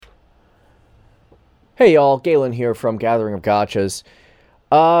Hey y'all, Galen here from Gathering of Gotchas.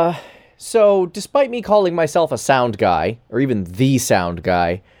 So despite me calling myself a sound guy, or even the sound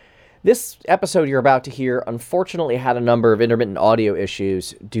guy, this episode you're about to hear unfortunately had a number of intermittent audio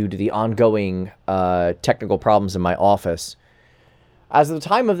issues due to the ongoing technical problems in my office. As of the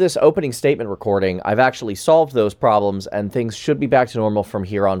time of this opening statement recording, I've actually solved those problems and things should be back to normal from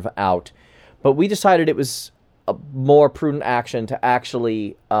here on out. But we decided it was a more prudent action to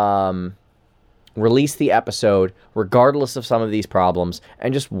actually release the episode regardless of some of these problems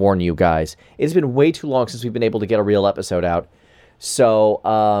and just warn you guys. It's been way too long since we've been able to get a real episode out. So,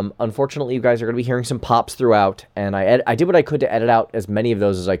 unfortunately, you guys are going to be hearing some pops throughout, and I did what I could to edit out as many of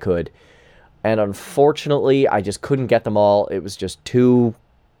those as I could. And unfortunately, I just couldn't get them all. It was just too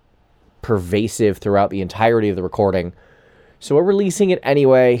pervasive throughout the entirety of the recording. So we're releasing it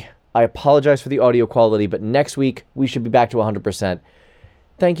anyway. I apologize for the audio quality, but next week, we should be back to 100%.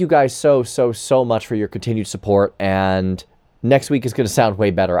 Thank you guys so much for your continued support, and next week is going to sound way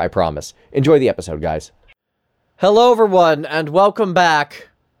better, I promise. Enjoy the episode, guys. Hello, everyone, and welcome back,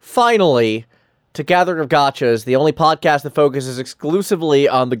 finally, to Gathering of Gotchas, the only podcast that focuses exclusively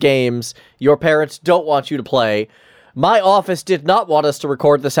on the games your parents don't want you to play. My office did not want us to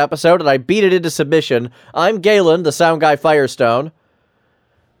record this episode, and I beat it into submission. I'm Galen, the sound guy Firestone.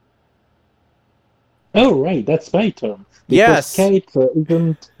 Oh, right, that's my turn. Yes. Kate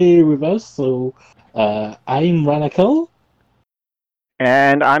isn't here with us, so I'm Ranacle.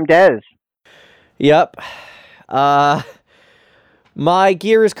 And I'm Dez. Yep. My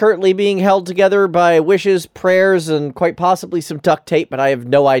gear is currently being held together by wishes, prayers, and quite possibly some duct tape, but I have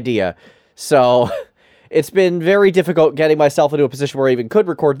no idea. So, it's been very difficult getting myself into a position where I even could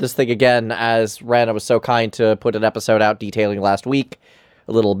record this thing again, as Rana was so kind to put an episode out detailing last week.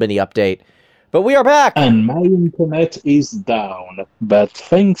 A little mini update. But we are back! And my internet is down, but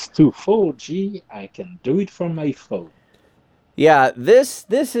thanks to 4G, I can do it from my phone. Yeah, this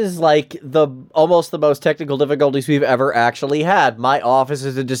is like almost the most technical difficulties we've ever actually had. My office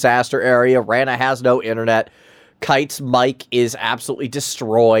is a disaster area. Rana has no internet. Kite's mic is absolutely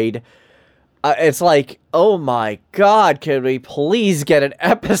destroyed. It's like, oh my god, can we please get an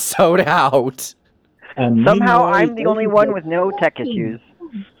episode out? And somehow I'm the only one with no tech issues.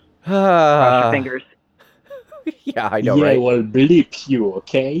 Cross your fingers. Yeah, I know, right? Yeah, well, bleep you,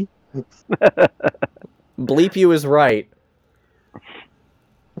 okay? Bleep you is right.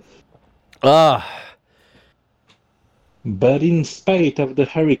 But in spite of the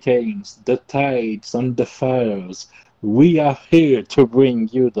hurricanes, the tides, and the fires, we are here to bring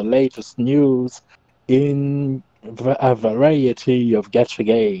you the latest news in a variety of gacha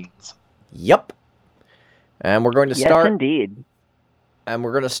games. Yep. And we're going to start... Yes, indeed. And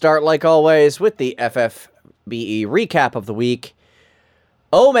we're going to start, like always, with the FFBE recap of the week.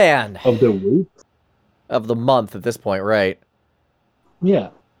 Oh, man. Of the week? Of the month at this point, right? Yeah.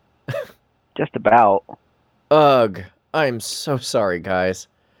 Just about. Ugh. I'm so sorry, guys.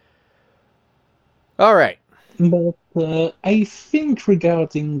 All right. But I think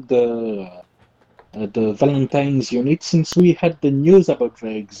regarding the Valentine's unit, since we had the news about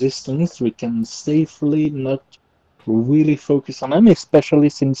their existence, we can safely not really focus on them, especially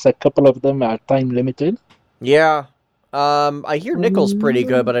since a couple of them are time limited. Yeah. I hear Nickel's pretty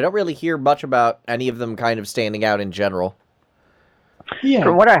good, but I don't really hear much about any of them kind of standing out in general. Yeah.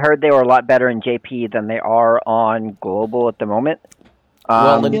 From what I heard, they were a lot better in JP than they are on Global at the moment.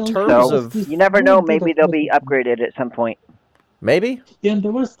 Well, in terms of... You never know, maybe they'll be upgraded at some point. Maybe? Yeah,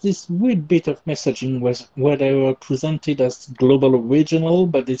 there was this weird bit of messaging where they were presented as Global Original,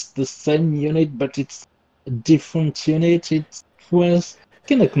 but it's the same unit, but it's a different unit. It was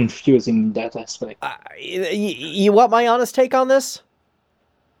kind of confusing in that aspect. You want my honest take on this?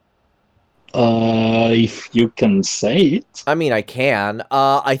 If you can say it. I mean, I can.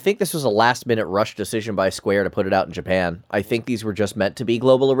 I think this was a last-minute rush decision by Square to put it out in Japan. I think these were just meant to be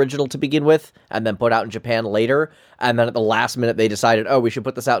Global Original to begin with, and then put out in Japan later, and then at the last minute they decided, oh, we should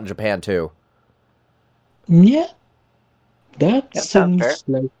put this out in Japan too. Yeah. That sounds fair. seems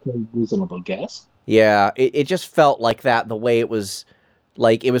like a reasonable guess. Yeah, it just felt like that, the way it was...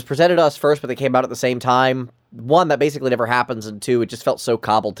 Like, it was presented to us first, but they came out at the same time. One, that basically never happens, and two, it just felt so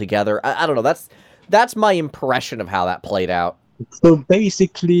cobbled together. I don't know, that's my impression of how that played out. So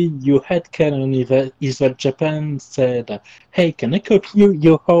basically, your headcanon is that Japan said, hey, can I copy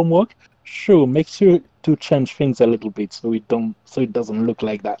your homework? Sure, make sure to change things a little bit so it doesn't look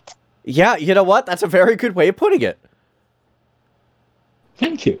like that. Yeah, you know what? That's a very good way of putting it.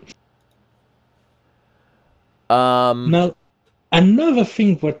 Thank you. Now, another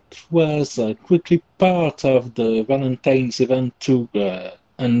thing that was quickly part of the Valentine's event to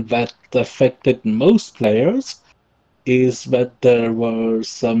and that affected most players, is that there were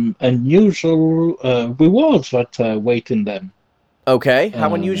some unusual rewards that waiting them. Okay,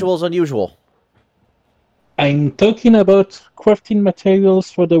 how unusual is unusual? I'm talking about crafting materials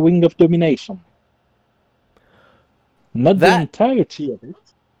for the Ring of Domination. Not the entirety of it,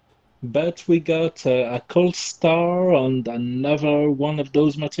 but we got a cold star and another one of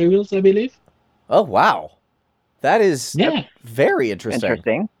those materials, I believe. Oh, wow. That is very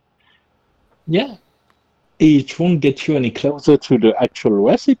interesting. Yeah. It won't get you any closer to the actual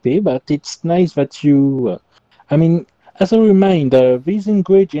recipe, but it's nice that you... as a reminder, these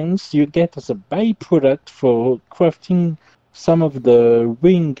ingredients you get as a byproduct for crafting some of the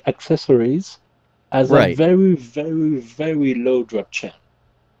ring accessories as a very, very, very low drop chance.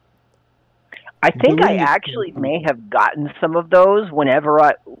 I think I actually may have gotten some of those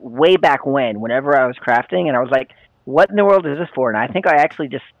way back whenever I was crafting, and I was like, what in the world is this for? And I think I actually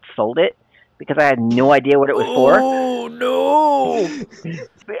just sold it because I had no idea what it was for. Oh, no!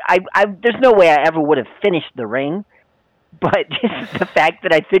 There's no way I ever would have finished the ring, but just the fact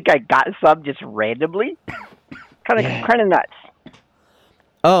that I think I got some just randomly, kind of nuts.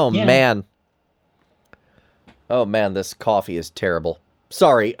 Oh, man. Oh, man, this coffee is terrible.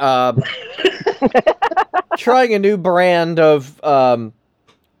 Sorry, trying a new brand of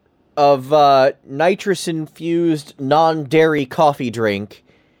nitrous-infused non-dairy coffee drink.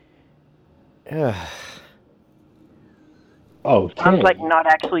 Sounds like not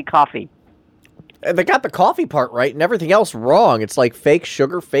actually coffee. They got the coffee part right and everything else wrong. It's like fake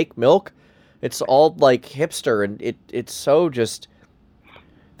sugar, fake milk. It's all like hipster, and it's so just...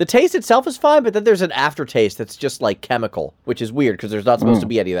 The taste itself is fine, but then there's an aftertaste that's just like chemical, which is weird because there's not supposed to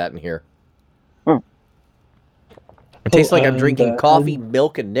be any of that in here. It tastes like I'm drinking coffee,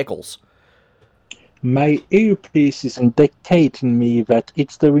 milk, and nickels. My earpiece is dictating me that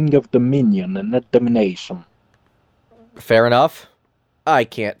it's the Ring of Dominion and not Domination. Fair enough. I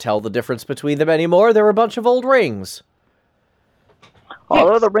can't tell the difference between them anymore. They're a bunch of old rings.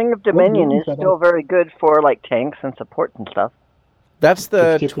 Although the Ring of Dominion is still very good for like tanks and support and stuff. That's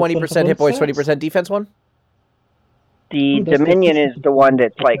the 20% hit points, 20% defense one? The Dominion is the one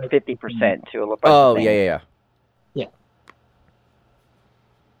that's like 50% too. Oh, yeah.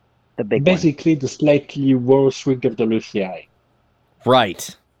 The big Basically, the slightly worse Ring of the Luthii.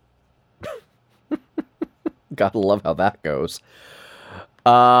 Right. Gotta love how that goes.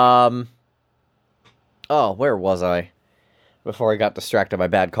 Oh, where was I? Before I got distracted by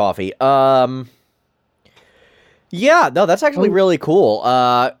bad coffee. Yeah, no, that's actually really cool.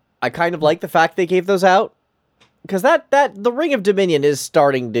 I kind of like the fact they gave those out. Because the Ring of Dominion is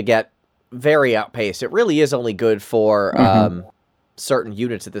starting to get very outpaced. It really is only good for certain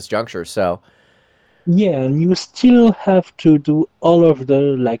units at this juncture, so... Yeah, and you still have to do all of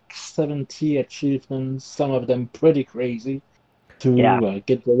the, 70 achievements, some of them pretty crazy, to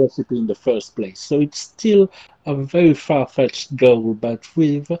get the recipe in the first place. So it's still a very far-fetched goal, but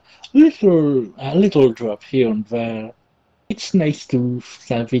with a little drop here and there, it's nice to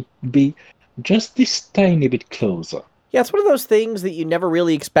have it be just this tiny bit closer. Yeah, it's one of those things that you never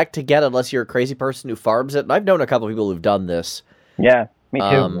really expect to get unless you're a crazy person who farms it, and I've known a couple people who've done this. Yeah, me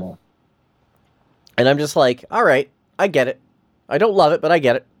too. And I'm just like, all right, I get it. I don't love it, but I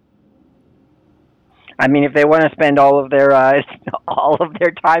get it. I mean, if they want to spend all of their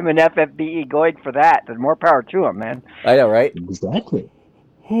time in FFBE going for that, then more power to them, man. I know, right? Exactly.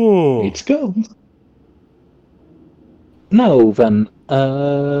 Let's go. Now then,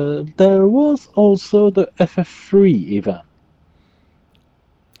 there was also the FF3 event.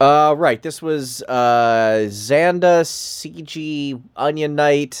 Right. This was Xanda, CG, Onion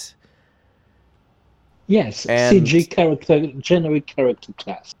Knight. Yes, and... CG character, generic character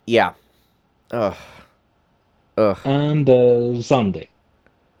class. Yeah. Ugh. And Zonde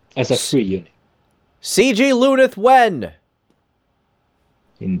as a free unit. CG Luneth when?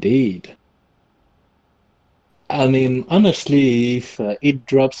 Indeed. I mean, honestly, if it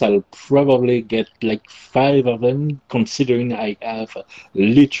drops, I'll probably get 5 of them, considering I have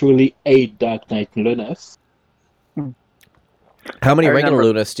literally 8 Dark Knight Luneths. How many regular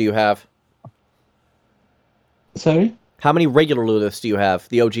Luneths do you have? Sorry? How many regular Luneths do you have?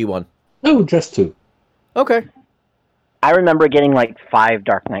 The OG one? Oh, just 2. Okay. I remember getting 5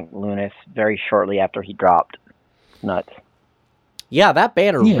 Dark Knight Luneths very shortly after he dropped. Nuts. Yeah, that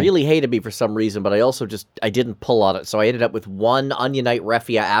banner really hated me for some reason, but I also I didn't pull on it, so I ended up with 1 Onion Knight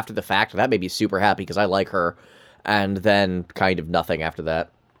Refia after the fact, and that made me super happy because I like her, and then kind of nothing after that.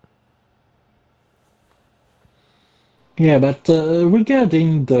 Yeah, but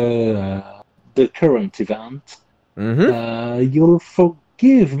regarding the current event, you'll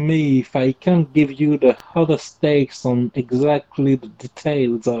forgive me if I can't give you the hottest takes on exactly the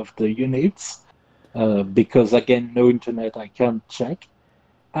details of the units, because again, no internet, I can't check.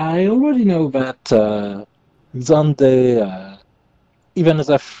 I already know that Zonde, even as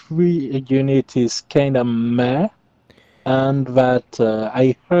a free unit, is kind of meh, and that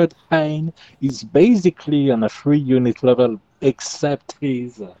I heard Hein is basically on a free unit level, except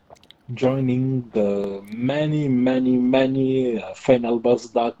he's joining the many final boss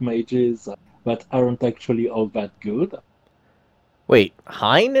dark mages that aren't actually all that good. Wait,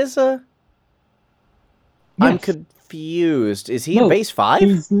 Hein is a... I'm Yes. confused. Is he No, a base 5?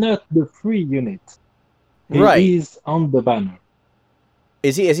 He's not the free unit. He Right. is on the banner.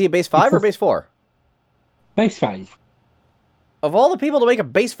 Is he a base 5 It's or a- base 4? Base 5. Of all the people to make a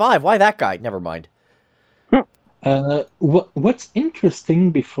base 5, why that guy? Never mind. What's interesting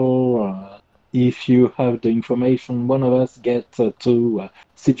before, if you have the information, one of us gets to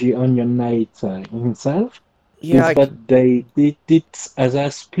CG Onion Knight himself, Yeah, is that they did it as a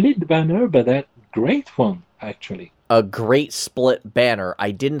split banner, but a great one, actually. a great split banner. I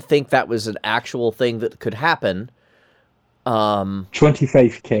didn't think that was an actual thing that could happen.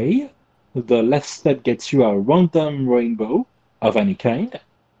 25k. The last step gets you a random rainbow of any kind.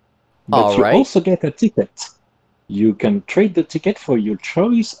 But All you right. also get a ticket. You can trade the ticket for your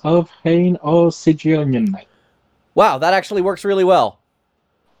choice of Hein or CG Onion Knight. Wow, that actually works really well.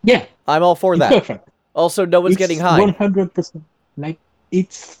 Yeah, I'm all for it's that. perfect. Also, no one's getting high. 100%. Like,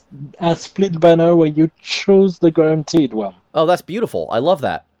 it's a split banner where you choose the guaranteed one. Oh, that's beautiful. I love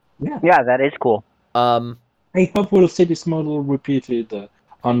that. Yeah, that is cool. I hope we'll see this model repeated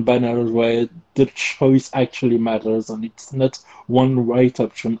on banners where the choice actually matters and it's not one right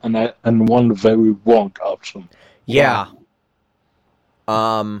option and one very wrong option. Yeah.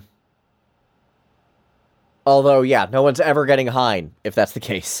 Although, yeah, no one's ever getting Hein, if that's the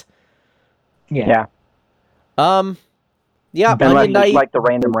case. Yeah. Yeah, Unless Onion it's Knight. like the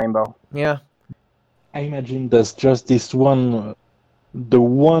random rainbow. Yeah. I imagine there's just this one, the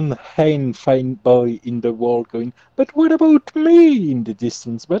one Hein fine boy in the world going, but what about me in the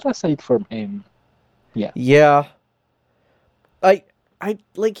distance? But aside from him. Yeah. I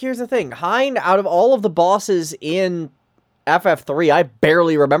like, here's the thing. Hein, out of all of the bosses in FF3, I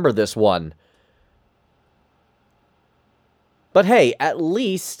barely remember this one. But hey, at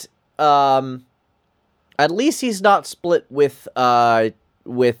least he's not split with Cloud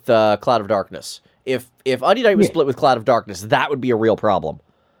of Darkness. If Onion Knight was split with Cloud of Darkness, that would be a real problem.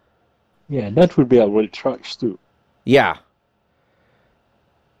 Yeah, that would be a real choice too. Yeah.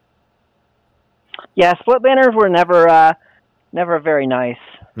 Yeah, split banners were never very nice.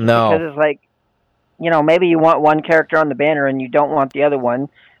 No. Because it's like, maybe you want one character on the banner and you don't want the other one,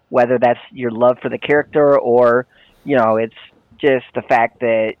 whether that's your love for the character or, it's just the fact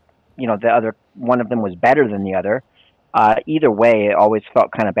that, the other one of them was better than the other. Either way, it always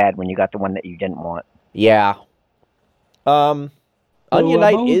felt kind of bad when you got the one that you didn't want. Yeah. Onion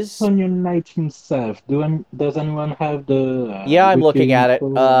Knight is... Onion Knight himself. Does anyone have the... yeah, I'm looking at it.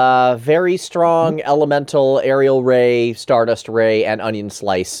 Very strong elemental, aerial ray, stardust ray, and onion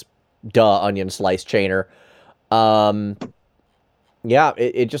slice. Onion slice chainer. Yeah,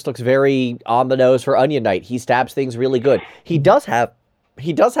 it just looks very on the nose for Onion Knight. He stabs things really good. He does have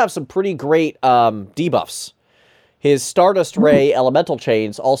some pretty great debuffs. His Stardust Ray elemental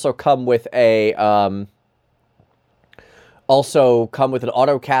chains also come with an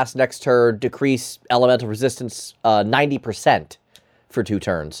auto cast next turn, decrease elemental resistance 90% for 2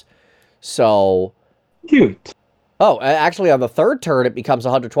 turns. So cute. Oh, actually on the 3rd turn it becomes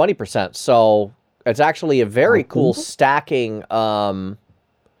 120%. So it's actually a very cool stacking. Yeah,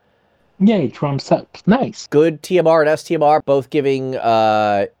 it ramps up. Nice. Good TMR and STMR, both giving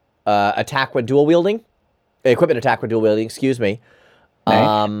attack when dual wielding. Equipment attack when dual wielding, excuse me.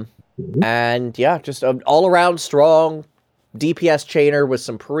 Nice. And yeah, just an all-around strong DPS chainer with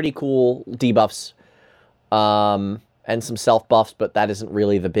some pretty cool debuffs. And some self-buffs, but that isn't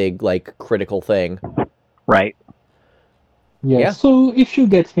really the big, critical thing. Right. Yeah, so if you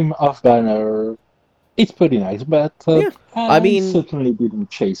get him off banner, it's pretty nice, but I certainly didn't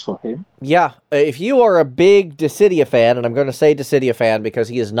chase for him. Yeah, if you are a big Dissidia fan, and I'm going to say Dissidia fan because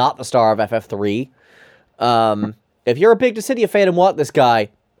he is not the star of FF3, if you're a big Dissidia fan and want this guy,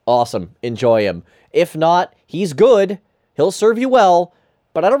 awesome, enjoy him. If not, he's good, he'll serve you well,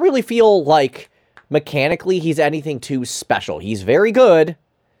 but I don't really feel like mechanically he's anything too special. He's very good,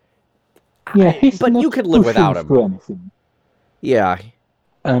 yeah, but you could live without him. Anything. Yeah.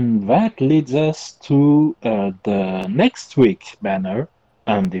 And that leads us to the next week banner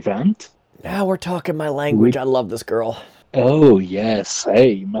and event. Now we're talking my language. I love this girl. Oh, yes,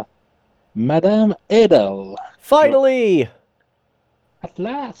 same. Madame Edel. Finally! At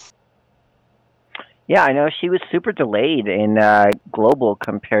last. Yeah, I know she was super delayed in Global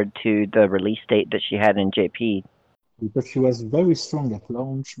compared to the release date that she had in JP. Because she was very strong at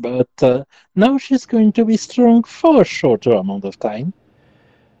launch, but now she's going to be strong for a shorter amount of time.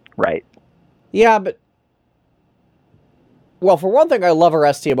 Right. Yeah, but... Well, for one thing, I love her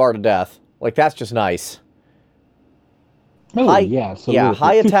STMR to death. Like, that's just nice. Oh, yeah, absolutely. Yeah,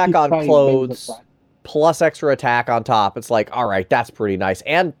 high attack on 55 base clothes, attack. plus extra attack on top. It's like, alright, that's pretty nice.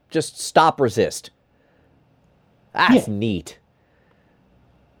 And just stop resist. That's neat.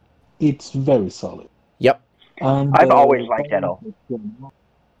 It's very solid. Yep. And, I've always liked Edel.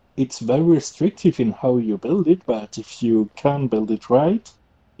 It's very restrictive in how you build it, but if you can build it right,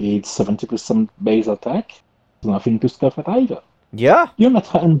 it's 70% base attack. Nothing to scoff at either. Yeah. You're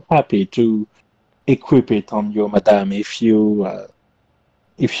not unhappy to equip it on your Madame if you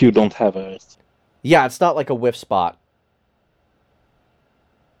don't have a... Yeah, it's not like a whiff spot.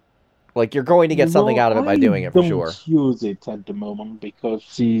 Like, you're going to get something out of it by doing it, for sure. I don't use it at the moment because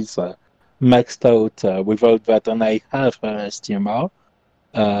she's maxed out without that, and I have her STMR.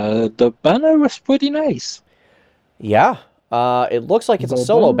 The banner was pretty nice. Yeah. It looks like it's a The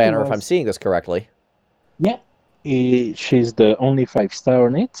solo banner banner, if was- I'm seeing this correctly. Yeah, she's the only 5-star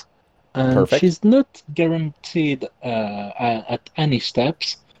on it, and Perfect. she's not guaranteed at any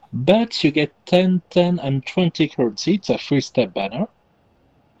steps, but you get 10, 10, and 20 currency. It's a 3-step banner.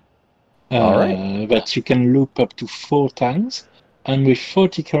 All right. That you can loop up to 4 times, and with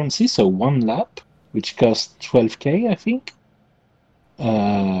 40 currency, so 1 lap, which costs 12k, I think,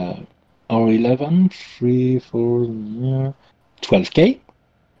 or 11, 3, 4, 12k.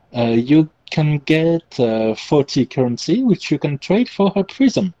 You can get 40 currency, which you can trade for her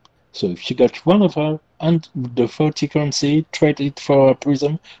prism. So if you got one of her and the 40 currency, trade it for a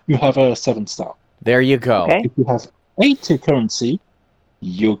prism, you have a 7-star. There you go. Okay. If you have 80 currency,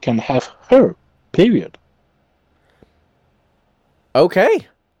 you can have her, period. Okay.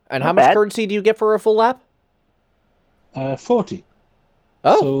 And how Not much bad. currency do you get for a full lap? 40.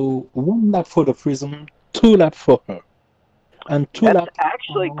 Oh. So 1 lap for the prism, 2 lap for her. And 2 That's laps...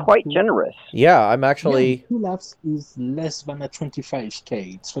 actually quite generous. Yeah, I'm actually... 2 laps is less than a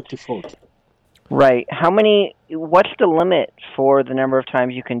 25k, it's 34k. Right. How many? What's the limit for the number of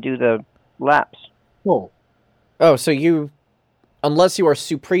times you can do the laps? Oh, Oh, so you... Unless you are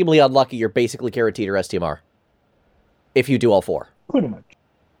supremely unlucky, you're basically guaranteed your STMR. If you do all 4. pretty much.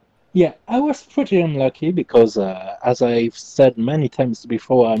 Yeah, I was pretty unlucky because, as I've said many times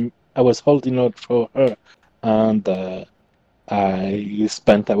before, I was holding out for her, and I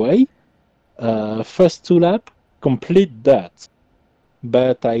spent away. First 2 lap, complete that.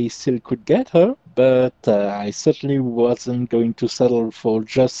 But I still could get her, but I certainly wasn't going to settle for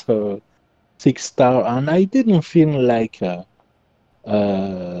just her 6-star, and I didn't feel like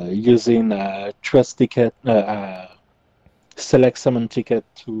using a trust ticket, select summon ticket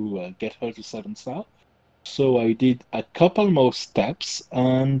to get her to 7-star. So I did a couple more steps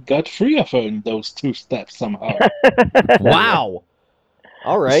and got 3 of her in those 2 steps somehow. Wow!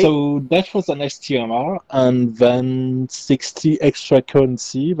 All right. So that was an STMR, and then 60 extra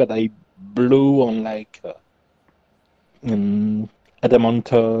currency that I blew on like Adamant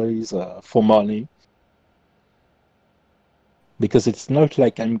toys for money. Because it's not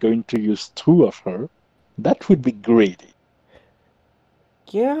like I'm going to use 2 of her. That would be greedy.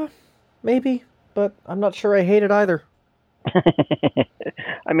 Yeah, maybe. But I'm not sure I hate it either.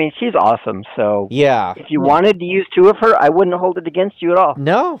 I mean, she's awesome. So Yeah. if you wanted to use 2 of her, I wouldn't hold it against you at all.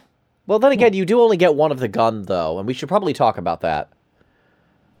 No. Well, then again, you do only get 1 of the gun, though, and we should probably talk about that.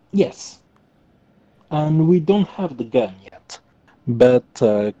 Yes. And we don't have the gun yet. But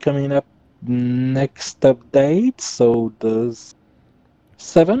coming up next update, so the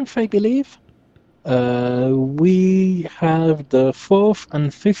 7th, I believe, we have the 4th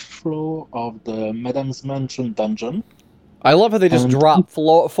and 5th floor of the Madame's Mansion dungeon. I love how they just And- drop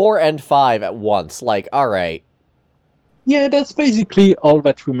 4 and 5 at once. Like, alright. Yeah, that's basically all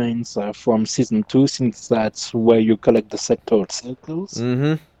that remains from Season 2, since that's where you collect the sector circles.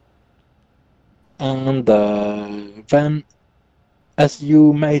 Mm-hmm. And then, as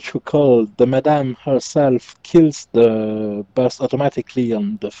you might recall, the Madame herself kills the boss automatically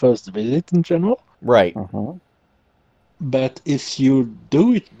on the first visit in general. Right. But if you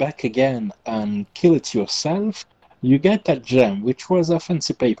do it back again and kill it yourself, you get that gem, which was a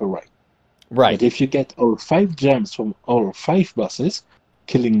fancy paper right. Right. But if you get all 5 gems from all 5 bosses,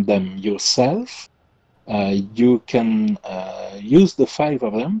 killing them yourself, you can use the 5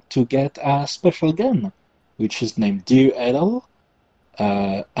 of them to get a special gun which is named Deer Edel,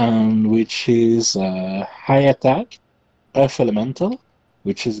 and which is high attack, Earth Elemental,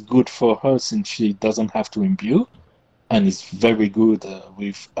 which is good for her since she doesn't have to imbue, and is very good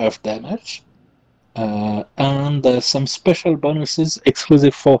with Earth damage. And some special bonuses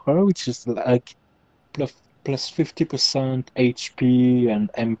exclusive for her, which is like plus 50% HP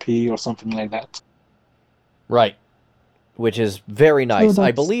and MP or something like that. Right. Which is very nice. So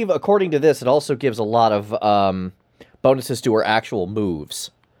I believe, according to this, it also gives a lot of bonuses to her actual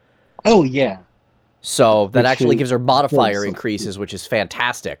moves. Oh, yeah. So that Which actually is gives her modifier awesome. increases, which is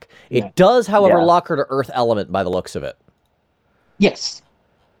fantastic. Yeah. It does, however, Yeah. lock her to Earth Element by the looks of it. Yes.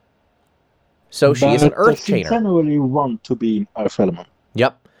 So she is an Earth She chainer. generally want to be in Earth Element.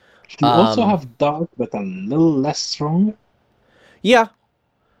 Yep. She also have Dark, but a little less strong. Yeah.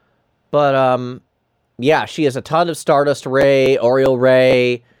 But, yeah, she has a ton of Stardust Ray, Oriole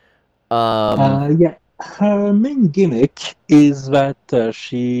Ray. Yeah. Her main gimmick is that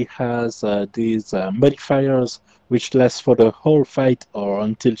she has these modifiers which last for the whole fight or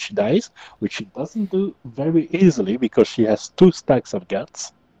until she dies, which she doesn't do very easily because she has 2 stacks of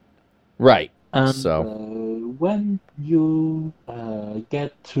guts. Right. And So. when you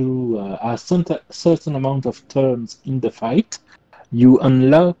get to a certain amount of turns in the fight, you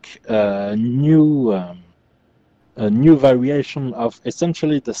unlock a new variation of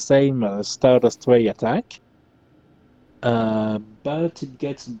essentially the same Stardust Ray attack, but it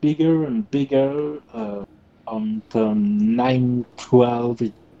gets bigger and bigger on turn 9,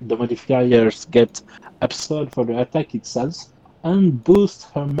 12. The modifiers get absurd for the attack itself and boost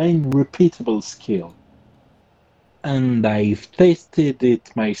her main repeatable skill. And I've tasted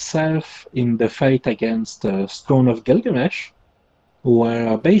it myself in the fight against Stone of Gilgamesh,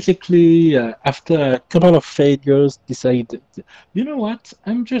 where basically, after a couple of failures, decided, you know what,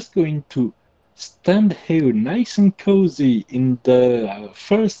 I'm just going to stand here nice and cozy in the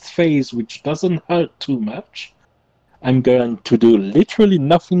first phase, which doesn't hurt too much. I'm going to do literally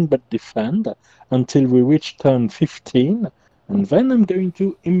nothing but defend until we reach turn 15, and then I'm going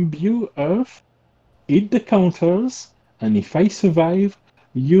to imbue Earth, eat the counters, and if I survive,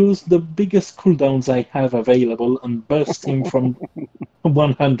 use the biggest cooldowns I have available and burst him from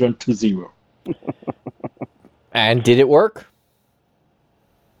 100 to 0. And did it work?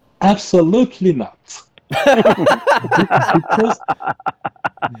 Absolutely not.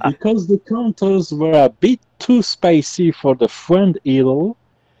 because the counters were a bit too spicy for the friend Elo,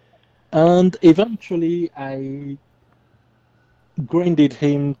 and eventually I grinded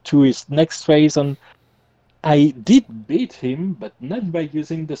him to his next phase, and I did beat him, but not by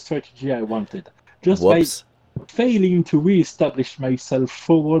using the strategy I wanted. Just Whoops. by failing to re-establish myself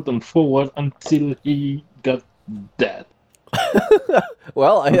forward and forward until he got dead.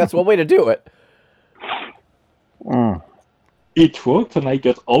 Well, that's one way to do it. It worked, and I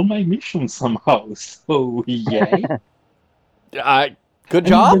got all my missions somehow, so yay. Good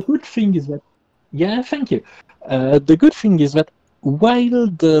job. And the good thing is that... Yeah, thank you. The good thing is that while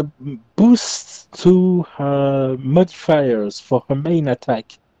the boosts to her modifiers for her main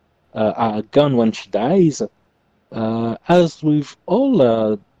attack are gone when she dies, as with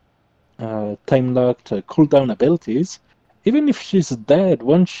all time-locked cooldown abilities, even if she's dead,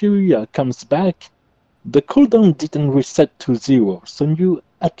 when she comes back, the cooldown didn't reset to 0, so you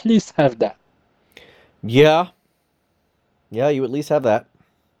at least have that. Yeah. Yeah, you at least have that.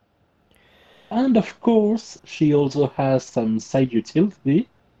 And of course, she also has some side utility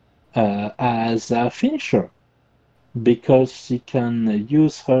as a finisher, because she can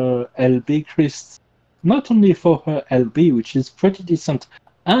use her LB crest not only for her LB, which is pretty decent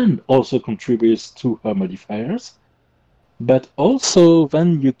and also contributes to her modifiers, but also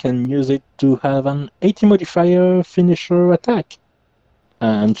then you can use it to have an 80 modifier finisher attack.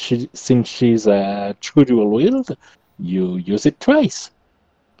 And since she's a true dual wield, you use it twice.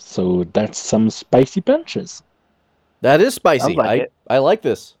 So that's some spicy punches. That is spicy. I like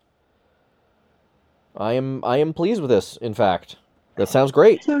this. I am pleased with this, in fact. That sounds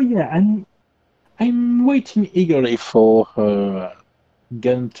great. So yeah, I'm waiting eagerly for her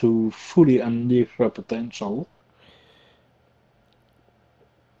gun to fully unleash her potential.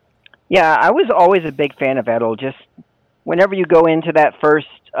 Yeah, I was always a big fan of Edel. Just whenever you go into that first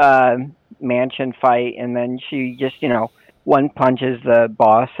mansion fight, and then she just, one punches the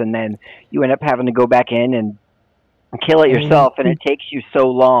boss, and then you end up having to go back in and kill it yourself, and it takes you so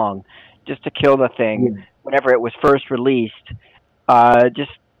long just to kill the thing whenever it was first released.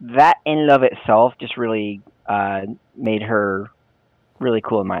 Just that in and of itself just really made her really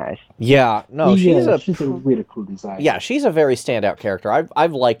cool in my eyes. Yeah, no, she's a really cool design. Yeah, she's a very standout character.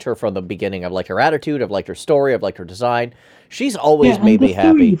 I've liked her from the beginning. I've liked her attitude. I've liked her story. I've liked her design. She's always made me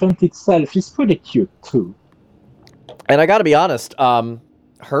happy. The event itself is pretty cute too. And I got to be honest,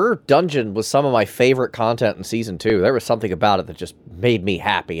 her dungeon was some of my favorite content in Season 2. There was something about it that just made me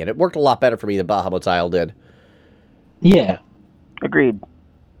happy, and it worked a lot better for me than Bahamut's Isle did. Yeah. Agreed.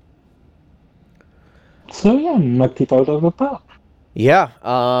 So yeah, knocked it out of the park. Yeah,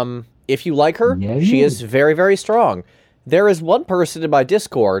 if you like her, she is very, very strong. There is one person in my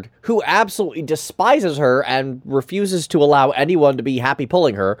Discord who absolutely despises her and refuses to allow anyone to be happy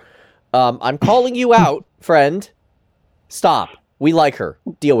pulling her. I'm calling you out, friend. Stop. We like her.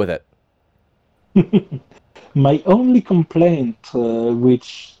 Deal with it. My only complaint,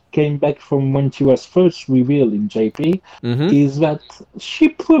 which came back from when she was first revealed in JP, is that she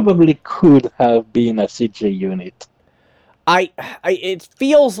probably could have been a CG unit. It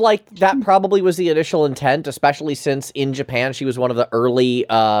feels like that probably was the initial intent, especially since in Japan she was one of the early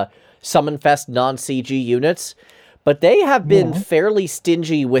Summon Fest non-CG units. But they have been fairly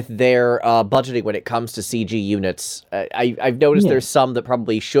stingy with their budgeting when it comes to CG units. I've noticed there's some that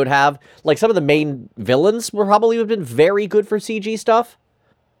probably should have. Like, some of the main villains would probably have been very good for CG stuff.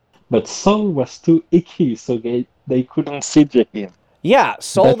 But Soul was too icky, so they couldn't CG him. Yeah,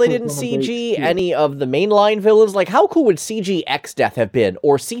 Soul they didn't CG. Any of the mainline villains. Like, how cool would CG X-Death have been?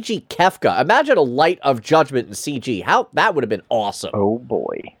 Or CG Kefka? Imagine a Light of Judgment in CG. That would have been awesome. Oh,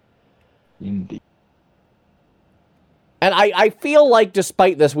 boy. Indeed. And I feel like,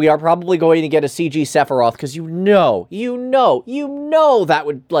 despite this, we are probably going to get a CG Sephiroth, because you know that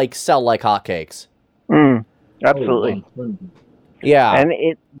would, like, sell like hotcakes. Absolutely. Yeah.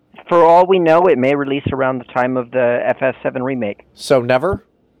 And for all we know, it may release around the time of the FF7 remake. So never?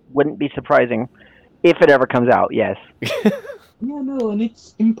 Wouldn't be surprising. If it ever comes out, yes. And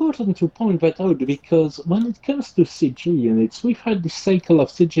it's important to point that out, because when it comes to CG units, we've had the cycle of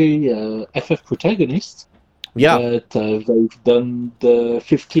CG FF protagonists. Yeah. But they've done the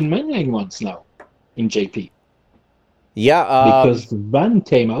 15 mainline ones now in JP. Yeah. Because Van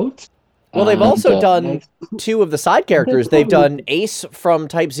came out. Well, they've also done two of the side characters. They've done Ace from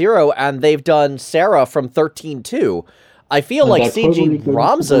Type 0, and they've done Sarah from 13-2. I feel like CG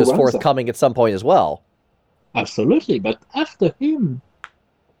Ramza is forthcoming at some point as well. Absolutely, but after him...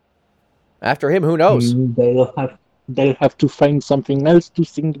 who knows? They'll have to find something else to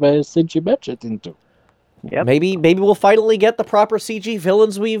sink their CG budget into. Yep. Maybe we'll finally get the proper CG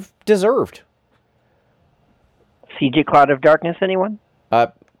villains we've deserved. CG Cloud of Darkness, anyone?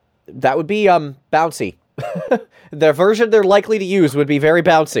 That would be bouncy. The version they're likely to use would be very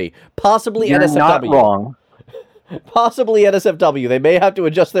bouncy. Possibly You're NSFW. Not wrong. Possibly NSFW. They may have to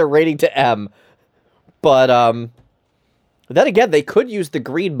adjust their rating to M. But then again, they could use the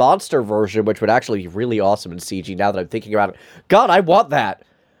Green Monster version, which would actually be really awesome in CG now that I'm thinking about it. God, I want that.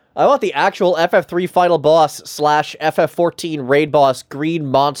 I want the actual FF3 final boss / FF14 raid boss Green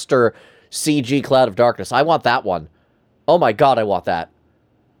Monster CG Cloud of Darkness. I want that one. Oh my god, I want that.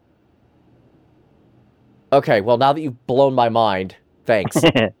 Okay, well, now that you've blown my mind, thanks.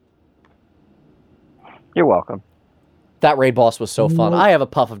 You're welcome. That raid boss was so fun. I have a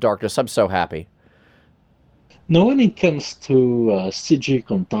puff of darkness. I'm so happy. Now, when it comes to CG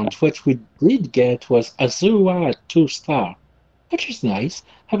content, what we did get was Azura at 2-star, which is nice.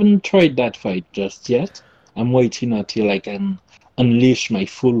 Haven't tried that fight just yet. I'm waiting until I can unleash my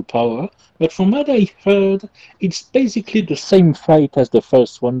full power. But from what I heard, it's basically the same fight as the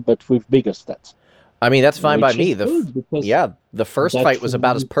first one, but with bigger stats. I mean, that's fine by me. The first fight was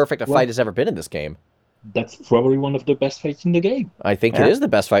about as perfect a fight as ever been in this game. That's probably one of the best fights in the game. I think it is the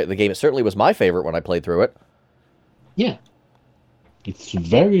best fight in the game. It certainly was my favorite when I played through it. Yeah. It's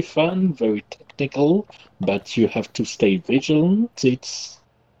very fun, very technical, but you have to stay vigilant. It's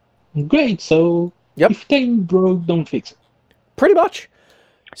great, so if it ain't broke, don't fix it. Pretty much.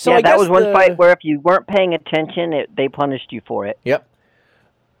 So yeah, that was one fight where if you weren't paying attention, they punished you for it. Yep.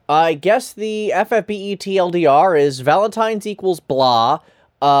 I guess the FFBE TLDR is Valentine's equals blah,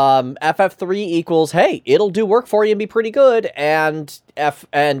 FF3 equals, hey, it'll do work for you and be pretty good, and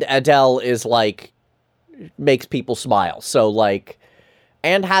Adele is like, makes people smile. So like,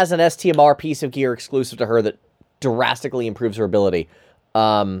 and has an STMR piece of gear exclusive to her that drastically improves her ability,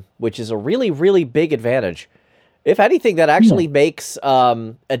 which is a really, really big advantage. If anything, that actually makes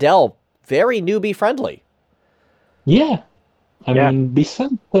Adele very newbie friendly. Yeah. I mean,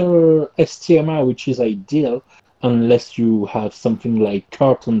 besides her STMR, which is ideal, unless you have something like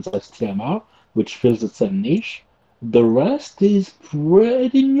Carton's STMR, which fills its own niche, the rest is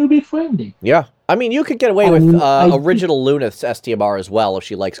pretty newbie friendly. Yeah. I mean, you could get away with original Lunith's STMR as well if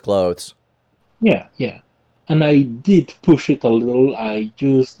she likes clothes. Yeah. And I did push it a little. I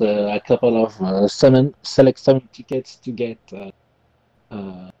used a couple of Select 7 tickets to get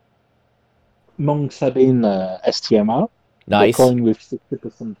Monk Sabine STMR. Nice. The coin with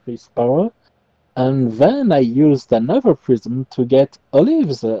 60% face power. And then I used another prism to get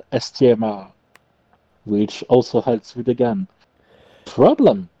Olive's STMR, which also helps with the gun.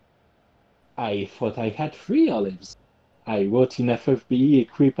 Problem. I thought I had 3 Olives. I wrote in FFBE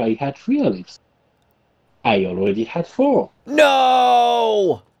equip I had 3 Olives. I already had 4.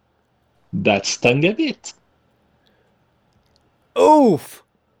 No! That stung a bit. Oof!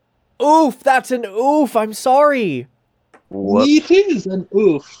 Oof! That's an oof! I'm sorry! Whoops. It is an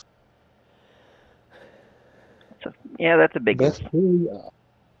oof. Yeah, that's a big But one. here we are.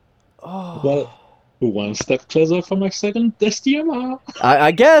 Oh. Well, one step closer for my second STMR.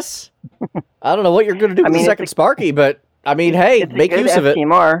 I guess. I don't know what you're going to do with the second Sparky, but, I mean, hey, It's make a good use of it.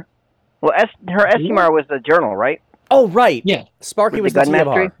 STMR. Well, her STMR was the journal, right? Oh, right. Yeah. Sparky was With the the gun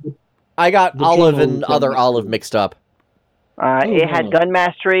TMR. mastery? I got The Olive journal and gun other mastery. Olive mixed up. It had gun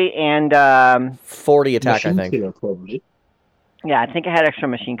mastery and 40 attack, Machine I think. killer, probably. yeah, I think it had extra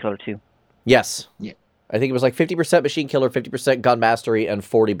machine killer too. Yes. Yeah. I think it was like 50% machine killer, 50% gun mastery, and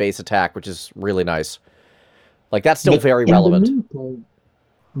 40 base attack, which is really nice. Like, that's still But very in relevant. The meantime,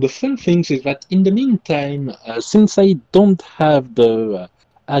 the fun thing is that in the meantime, since I don't have the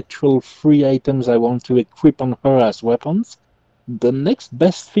actual 3 items I want to equip on her as weapons, the next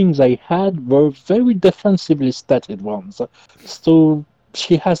best things I had were very defensively statted ones. So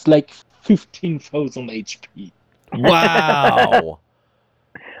she has like 15,000 HP. Wow.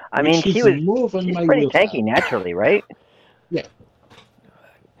 I mean, which she's is more than my pretty willpower. tanky naturally, right?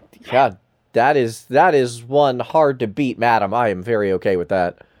 God, that is one hard to beat, madam. I am very okay with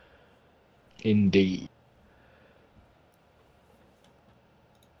that. Indeed.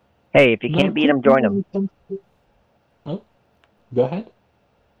 Hey, if you can't beat them, join them. Oh, go ahead.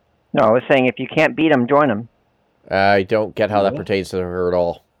 No, I was saying if you can't beat them, join them. I don't get how that Yeah. pertains to her at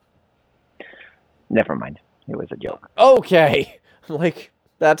all. Never mind. It was a joke. Okay. Like,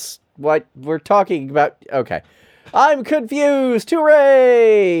 that's what we're talking about. Okay. I'm confused.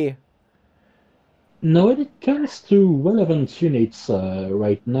 Hooray! Now, when it comes to relevant units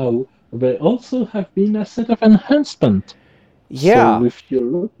right now, there also have been a set of enhancement. Yeah. So if you're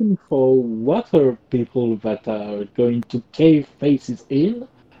looking for water people that are going to cave faces in,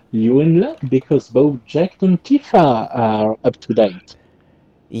 you're in luck because both Jack and Tifa are up to date.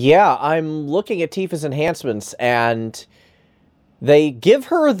 Yeah, I'm looking at Tifa's enhancements, and they give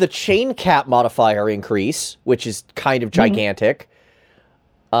her the chain cap modifier increase, which is kind of gigantic.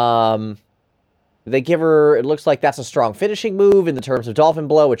 They give her, it looks like that's a strong finishing move in the terms of Dolphin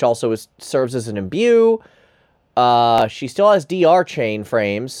Blow, which also serves as an imbue. She still has DR chain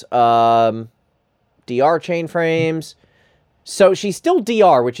frames. DR chain frames. So she's still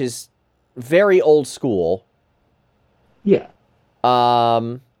DR, which is very old school. Yeah.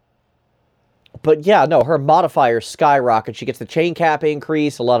 But yeah, no, her modifiers skyrocket. She gets the chain cap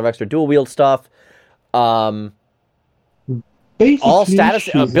increase, a lot of extra dual wield stuff. Basically, All status,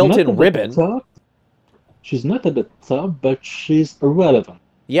 she's built-in not at the ribbon. top. She's not at the top, but she's irrelevant.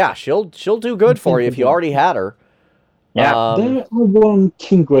 Yeah, she'll do good for you if you already had her. Yeah. There are 1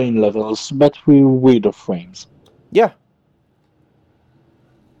 King Grain levels, but with weirder frames. Yeah.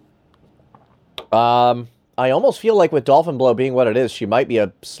 I almost feel like with Dolphin Blow being what it is, she might be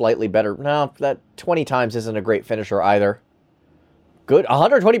a slightly better... No, that 20 times isn't a great finisher either. Good.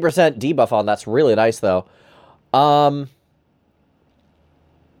 120% debuff on that's really nice, though.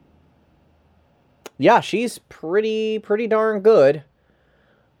 Yeah, she's pretty darn good.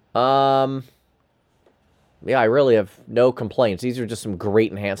 Yeah, I really have no complaints. These are just some great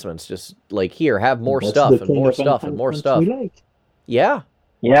enhancements. Just, like, here, have more That's stuff the and kind more of stuff and more enhancements stuff. we like. Yeah.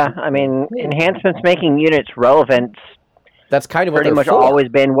 Yeah, I mean, enhancements making units relevant That's kind of what pretty they're much for. always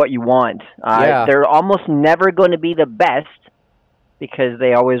been what you want. Yeah. They're almost never going to be the best because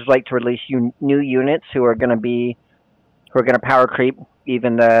they always like to release new units who are going to power creep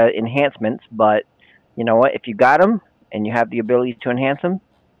even the enhancements. But you know what? If you got them and you have the ability to enhance them,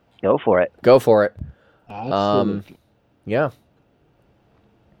 go for it. Go for it. Absolutely. Yeah.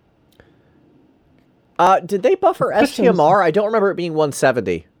 Did they buff her STMR? I don't remember it being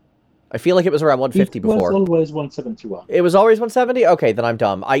 170. I feel like it was around 150 it was before. always 171. It was always 170? Okay, then I'm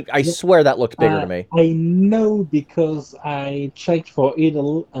dumb. I swear that looked bigger to me. I know because I checked for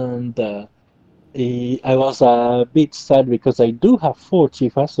Idle and I was a bit sad because I do have 4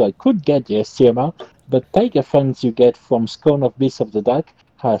 Tifa, so I could get the STMR, but Tiger Fangs you get from Scorn of Beasts of the Dark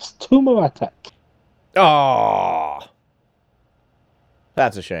has 2 more attack. Oh,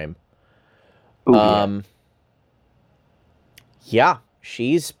 that's a shame. Ooh, Yeah,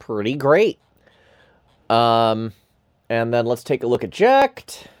 she's pretty great. And then let's take a look at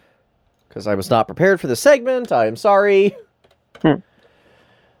Jecht, because I was not prepared for the segment. I am sorry. All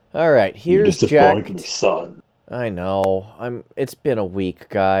right, here's Jecht. Son. I know. It's been a week,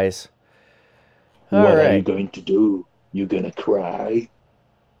 guys. What are you going to do? You gonna cry?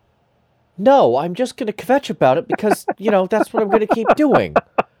 No, I'm just gonna kvetch about it because, that's what I'm gonna keep doing.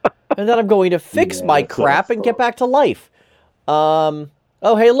 And then I'm going to fix my crap and get back to life. Oh,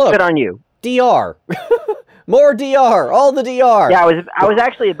 hey, look. good on you. DR. More DR. All the DR. Yeah, I was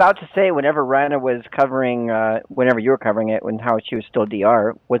actually about to say whenever Rana was covering, whenever you were covering it, how she was still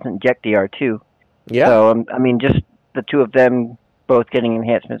DR, wasn't Jecht DR too? Yeah. So just the two of them both getting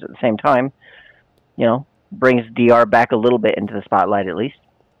enhancements at the same time, brings DR back a little bit into the spotlight at least.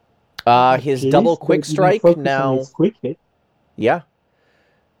 His double quick strike now. Quick hit. Yeah.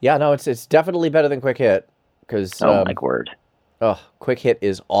 Yeah, no, it's definitely better than quick hit. Because my word. Oh, quick hit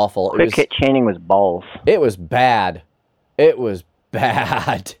is awful. Quick hit chaining was balls. It was bad. It was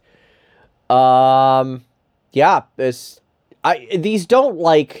bad. Yeah, these don't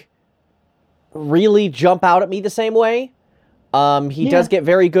really jump out at me the same way. He does get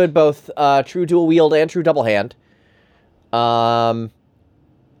very good both true dual wield and true double hand.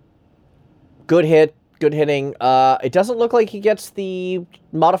 Good hitting. It doesn't look like he gets the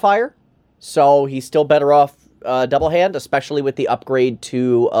modifier, so he's still better off double hand, especially with the upgrade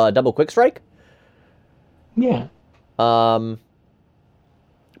to double quick strike. Yeah. That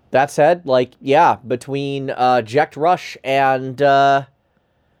said, between Jecht Rush and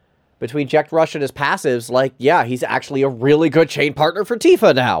his passives, he's actually a really good chain partner for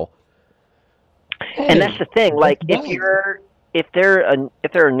Tifa now. And that's the thing. If there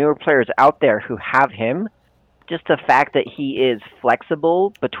are newer players out there who have him, just the fact that he is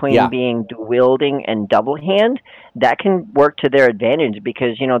flexible between being dual wielding and double hand, that can work to their advantage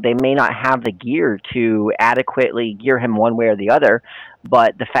because they may not have the gear to adequately gear him one way or the other,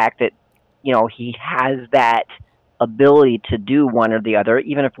 but the fact that he has that ability to do one or the other,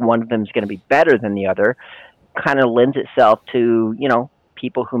 even if one of them is going to be better than the other, kind of lends itself to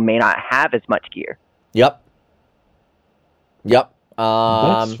people who may not have as much gear. Yep.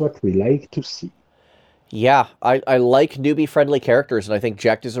 That's what we like to see. Yeah, I like newbie-friendly characters, and I think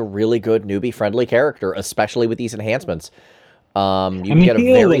Jecht is a really good newbie-friendly character, especially with these enhancements. He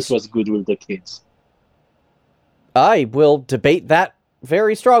always was good with the kids. I will debate that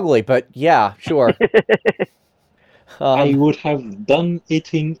very strongly, but yeah, sure. I would have done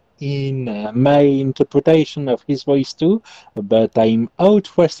it in my interpretation of his voice too, but I'm out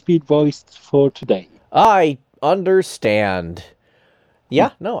for speed voice for today. I understand.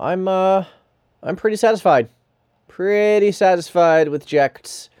 Yeah, no, I'm pretty satisfied. Pretty satisfied with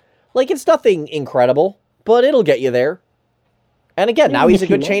Jecht's. It's nothing incredible, but it'll get you there. And again, now he's a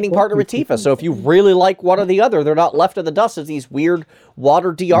good chaining partner with Tifa, so if you really like one or the other, they're not left in the dust as these weird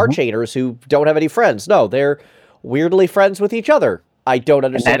water DR chainers who don't have any friends. No, they're weirdly friends with each other. I don't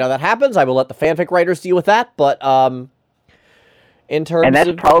understand how that happens. I will let the fanfic writers deal with that, but in terms and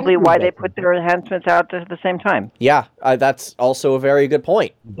that's probably why they put their enhancements out at the same time. Yeah, that's also a very good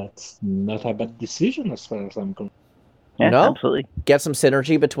point. That's not a bad decision as far as I'm concerned. Yeah, absolutely. Get some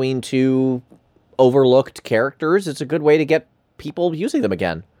synergy between two overlooked characters. It's a good way to get people using them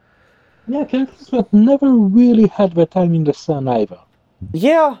again. Yeah, characters that never really had their time in the sun either.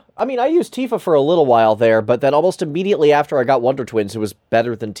 Yeah, I used Tifa for a little while there, but then almost immediately after I got Wonder Twins, it was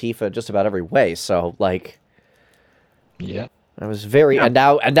better than Tifa in just about every way, so, Yeah. I was very... Yeah.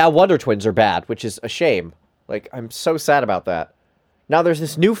 And now Wonder Twins are bad, which is a shame. I'm so sad about that. Now there's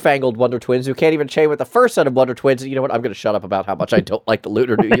this newfangled Wonder Twins who can't even chain with the first set of Wonder Twins. You know what? I'm going to shut up about how much I don't like the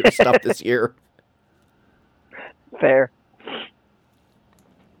Lunar New Year stuff this year. Fair.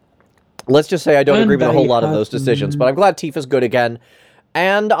 Let's just say I don't agree with a whole lot of those decisions, but I'm glad Tifa's good again.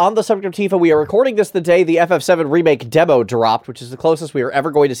 And on the subject of Tifa, we are recording this the day the FF7 Remake demo dropped, which is the closest we are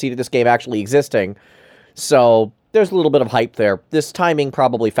ever going to see to this game actually existing. So there's a little bit of hype there. This timing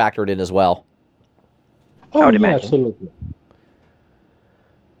probably factored in as well. Oh, yeah, absolutely.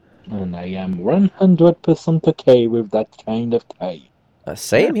 And I am 100% okay with that kind of tie.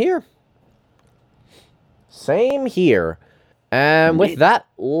 Same here. Same here. And with that,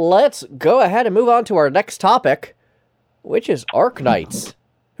 let's go ahead and move on to our next topic, which is Arknights.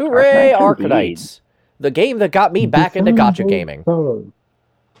 Hooray, Arknights! The game that got me back into gacha gaming.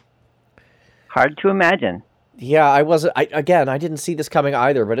 Hard to imagine. Yeah, I wasn't. I didn't see this coming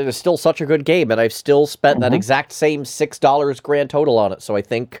either, but it is still such a good game, and I've still spent that exact same $6 grand total on it. So I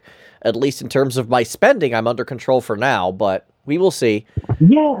think, at least in terms of my spending, I'm under control for now. But we will see.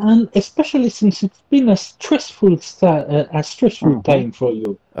 Yeah, and especially since it's been a stressful time for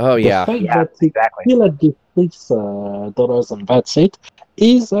you. Oh yeah, The fact Yeah, that it's exactly. still at the $6 and that's it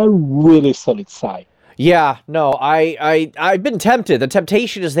is a really solid sign. yeah. No, I've been tempted. The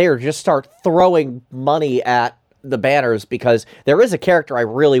temptation is there to just start throwing money at the banners because there is a character I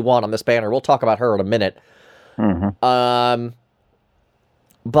really want on this banner. We'll talk about her in a minute. Mm-hmm.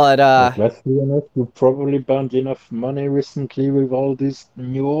 But Let's be honest, you probably burned enough money recently with all these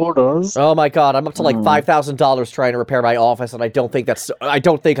new orders. oh my god, I'm up to like $5,000 trying to repair my office, and I don't think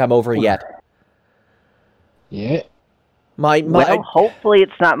I'm over yet. Yeah. Well, hopefully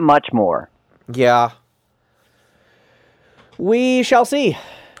it's not much more. Yeah. We shall see.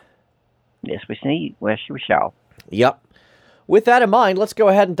 Yes, we see. Yes, we shall. Yep. With that in mind, let's go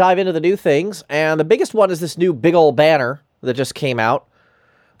ahead and dive into the new things. And the biggest one is this new big old banner that just came out.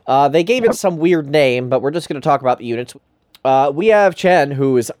 They gave it some weird name, but we're just going to talk about the units. We have Chen,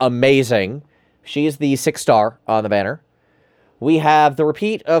 who is amazing. She's the 6-star on the banner. We have the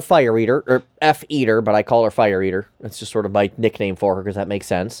repeat of Fire Eater, or F-Eater, but I call her Fire Eater. That's just sort of my nickname for her, because that makes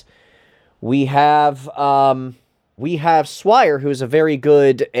sense. We have Swire, who's a very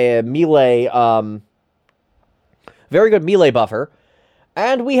good melee buffer.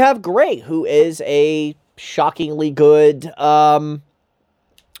 And we have Gray, who is a shockingly good, haha.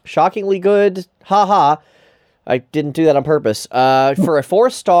 I didn't do that on purpose. For a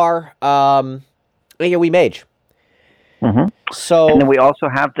 4-star, AoE mage. Mm-hmm. So, and then we also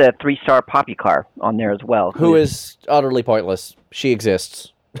have the 3-star Poppycar on there as well. Who is utterly pointless. She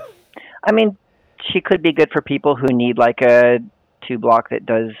exists. I mean, she could be good for people who need like a 2-block that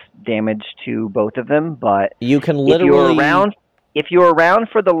does damage to both of them, but you can literally... if you're around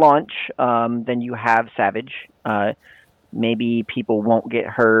for the launch, then you have Savage. Maybe people won't get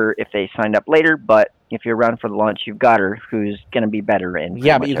her if they signed up later, but if you're around for the launch, you've got her, who's going to be better in.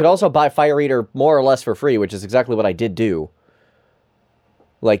 Yeah, but you could also buy Fire Eater more or less for free, which is exactly what I did do.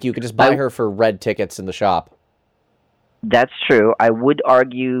 Like, you could just buy her for red tickets in the shop. That's true. I would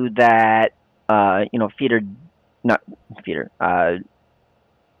argue that, Poppycar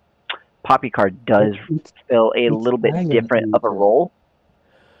does fill a little bit different of a role.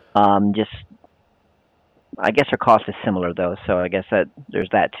 I guess her cost is similar, though, so I guess that there's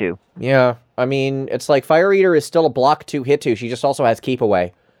that, too. Yeah, I mean, it's like Fire Eater is still a block 2 hit 2. She just also has keep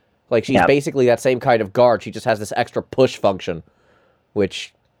away. Like, she's basically that same kind of guard. She just has this extra push function,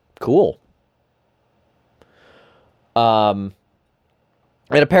 which, cool. And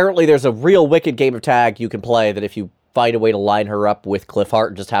apparently there's a real wicked game of tag you can play that if you find a way to line her up with Cliffheart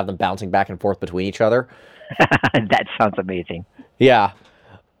and just have them bouncing back and forth between each other. That sounds amazing. Yeah.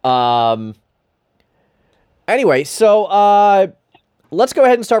 Anyway, so let's go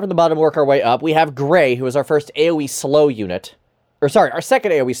ahead and start from the bottom and work our way up. We have Gray, who is our first AoE slow unit. Or sorry, our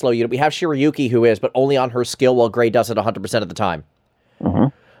second AoE slow unit. We have Shirayuki, who is, but only on her skill, while Gray does it 100% of the time.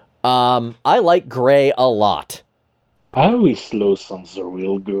 Mm-hmm. I like Gray a lot. AoE slow sounds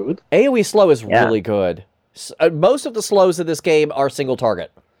real good. AoE slow is really good. Most of the slows in this game are single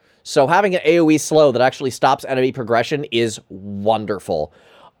target. So having an AoE slow that actually stops enemy progression is wonderful.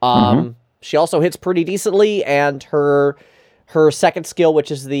 She also hits pretty decently, and her second skill,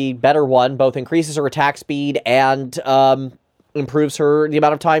 which is the better one, both increases her attack speed and improves the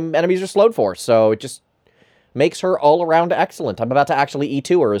amount of time enemies are slowed for. So it just makes her all around excellent. I'm about to actually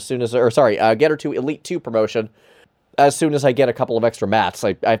E2 her as soon as, get her to Elite 2 promotion as soon as I get a couple of extra mats.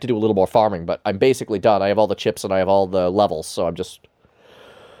 I have to do a little more farming, but I'm basically done. I have all the chips and I have all the levels, so I'm just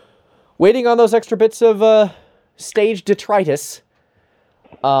waiting on those extra bits of stage detritus.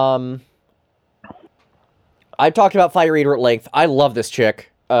 I've talked about Fire Eater at length. I love this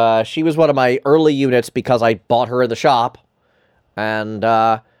chick. She was one of my early units because I bought her in the shop.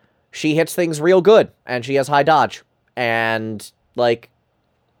 And she hits things real good. And she has high dodge. And,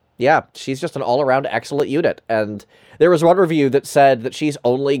 yeah, she's just an all-around excellent unit. And there was one review that said that she's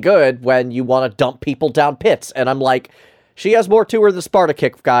only good when you want to dump people down pits. And I'm like, she has more to her than Sparta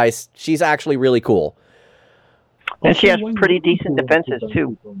Kick, guys. She's actually really cool. And she has pretty decent defenses,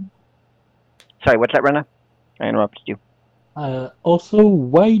 too. Sorry, what's that, Rena? I interrupted you. Also,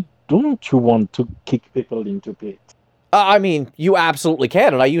 why don't you want to kick people into pits? I mean, you absolutely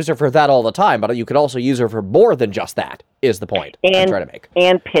can, and I use her for that all the time, but you could also use her for more than just that, is the point I'm trying to make.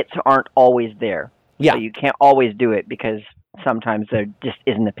 And pits aren't always there. Yeah. So you can't always do it, because sometimes there just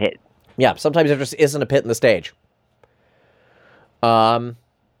isn't a pit. Yeah, sometimes there just isn't a pit in the stage.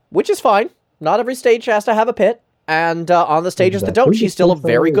 Which is fine. Not every stage has to have a pit, and on the stages that don't, she's still a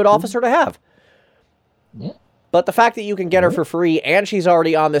very good officer to have. Yeah. But the fact that you can get her for free, and she's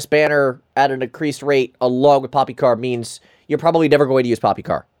already on this banner at an increased rate along with Poppy Car means you're probably never going to use Poppy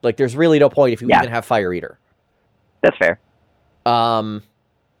Car. Like, there's really no point if you even have Fire Eater. That's fair.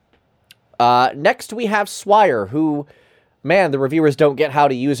 Next we have Swire, who, man, the reviewers don't get how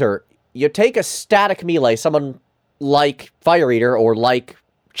to use her. You take a static melee, someone like Fire Eater, or like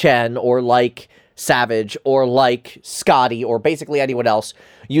Chen, or like Savage, or like Scotty, or basically anyone else.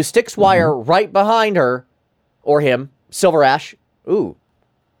 You stick Swire right behind her, or him, Silver Ash. Ooh,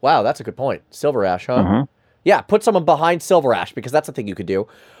 wow, that's a good point. Silver Ash, huh? Yeah, put someone behind Silver Ash, because that's a thing you could do.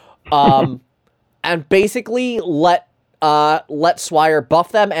 And basically let Swire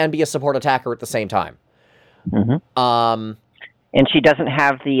buff them and be a support attacker at the same time. And she doesn't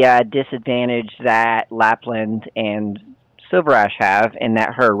have the disadvantage that Lapland and Silver Ash have, in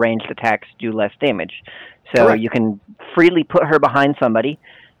that her ranged attacks do less damage. So Correct. you can freely put her behind somebody.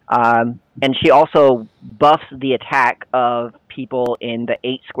 And she also buffs the attack of people in the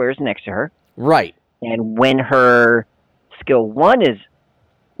 8 squares next to her. Right. And when her skill 1 is,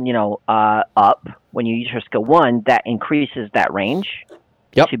 up, when you use her skill 1, that increases that range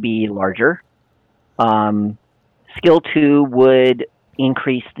to be larger. Skill 2 would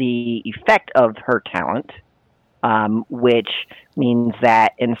increase the effect of her talent, which means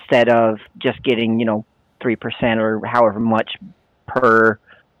that instead of just getting, 3% or however much per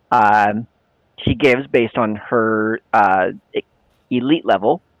she gives based on her elite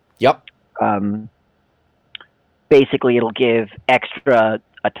level. Yep. Basically, it'll give extra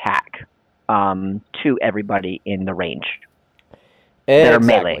attack to everybody in the range. That are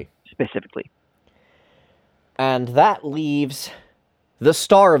melee, specifically. And that leaves the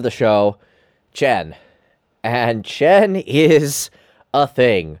star of the show, Chen. And Chen is a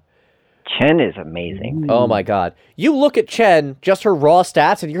thing. Chen is amazing. Oh my god. You look at Chen, just her raw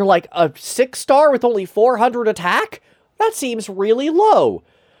stats, and you're like, a 6-star with only 400 attack? That seems really low.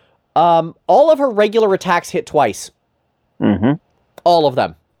 All of her regular attacks hit twice. All of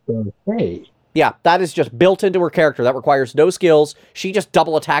them. Okay. Yeah, that is just built into her character. That requires no skills. She just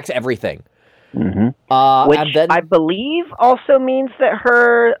double attacks everything. Which and then, I believe also means that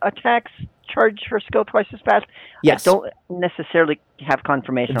her attacks charge her skill twice as fast. Yes. I don't necessarily have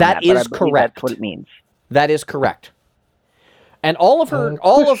confirmation That on that, is but I believe correct. That's what it means. That is correct. And all of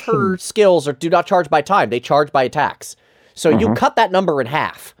her skills do not charge by time. They charge by attacks. So you cut that number in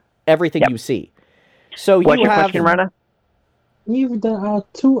half. Everything you see. So What's you your have question, Rana? If there are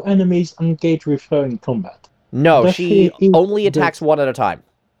 2 enemies engaged with her in combat. No, does she she only attacks one at a time.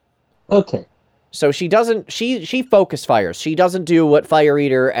 Okay. So she doesn't. She focus fires. She doesn't do what Fire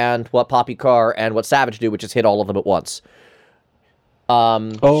Eater and what Poppy Car and what Savage do, which is hit all of them at once.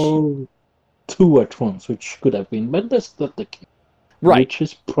 2 at once, which could have been, but that's not the case. Right. Which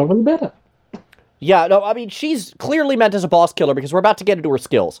is probably better. Yeah, no, I mean, she's clearly meant as a boss killer because we're about to get into her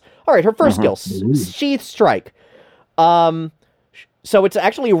skills. All right, her first skill, Sheath Strike. So it's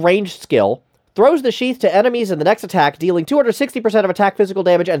actually a ranged skill. Throws the sheath to enemies in the next attack, dealing 260% of attack physical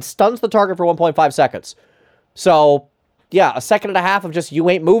damage and stuns the target for 1.5 seconds. So, yeah, a second and a half of just you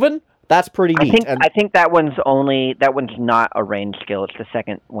ain't moving. That's pretty neat. I think that one's not a ranged skill. It's the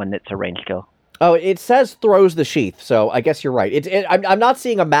second one that's a ranged skill. Oh, it says throws the sheath, so I guess you're right. I'm not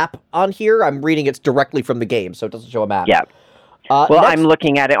seeing a map on here. I'm reading it directly from the game, so it doesn't show a map. Yeah. Well, next, I'm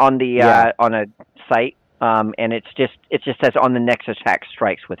looking at it on the on a site, and it just says on the next attack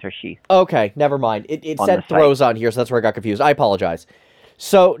strikes with her sheath. Okay, never mind. It said the throws on here, so that's where I got confused. I apologize.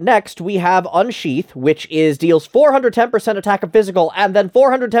 So next we have Unsheath, which deals 410% attack of physical, and then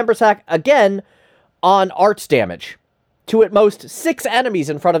 410% again on arts damage to at most 6 enemies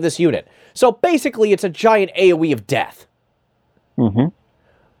in front of this unit. So basically, it's a giant AoE of death.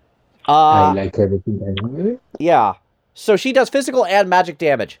 I like everything anyway. Yeah. So she does physical and magic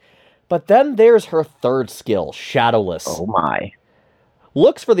damage. But then there's her third skill, Shadowless. Oh my.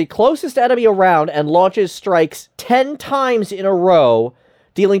 Looks for the closest enemy around and launches strikes 10 times in a row,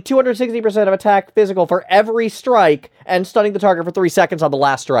 dealing 260% of attack physical for every strike, and stunning the target for 3 seconds on the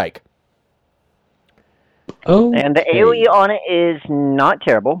last strike. Oh, And the AoE on it is not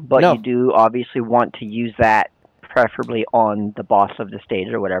terrible, but you do obviously want to use that preferably on the boss of the stage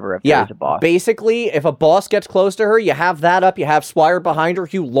or whatever, if there's a boss. Basically, if a boss gets close to her, you have that up, you have Swire behind her,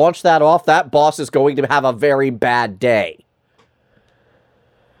 you launch that off, that boss is going to have a very bad day.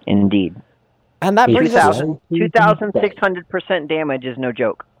 Indeed. And that brings us... 2,600% damage is no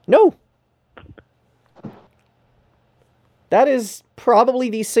joke. No. That is probably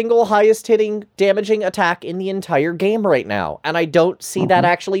the single highest hitting damaging attack in the entire game right now. And I don't see that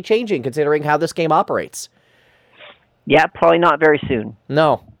actually changing considering how this game operates. Yeah, probably not very soon.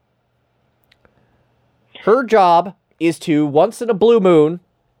 No. Her job is to, once in a blue moon,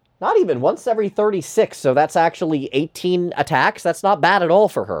 not even once every 36, so that's actually 18 attacks. That's not bad at all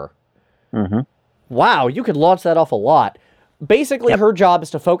for her. Mm-hmm. Wow, you could launch that off a lot. Basically, her job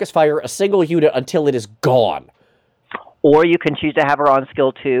is to focus fire a single unit until it is gone. Or you can choose to have her on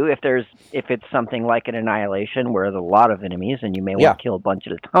skill 2 if it's something like an Annihilation where there's a lot of enemies and you may want to kill a bunch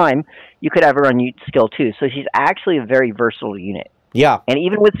at a time. You could have her on skill 2. So she's actually a very versatile unit. Yeah. And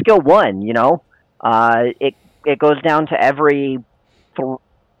even with skill 1, it goes down to every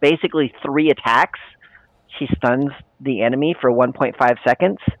basically 3 attacks. She stuns the enemy for 1.5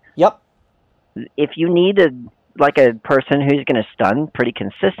 seconds. Yep. If you need a person who's going to stun pretty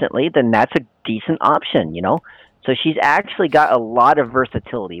consistently, then that's a decent option, So she's actually got a lot of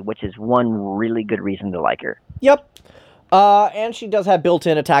versatility, which is one really good reason to like her. Yep. And she does have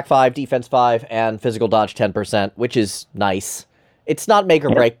built-in attack 5, defense 5, and physical dodge 10%, which is nice. It's not make or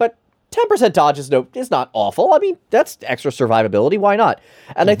break, but 10% dodge is not awful. I mean, that's extra survivability. Why not?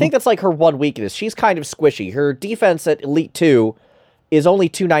 And I think that's like her one weakness. She's kind of squishy. Her defense at Elite 2 is only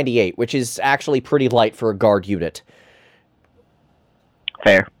 298, which is actually pretty light for a guard unit.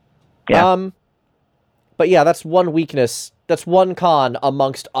 Fair. Yeah. But yeah, that's one weakness. That's one con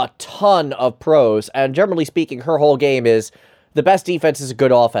amongst a ton of pros. And generally speaking, her whole game is the best defense is a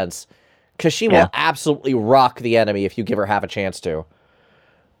good offense. Because she will absolutely rock the enemy if you give her half a chance to.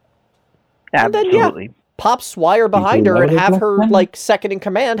 Absolutely. And then, pop Swire behind her and have her, second in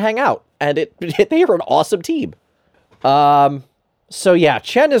command hang out. And they are an awesome team. So yeah,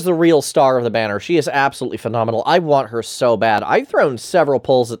 Chen is the real star of the banner. She is absolutely phenomenal. I want her so bad. I've thrown several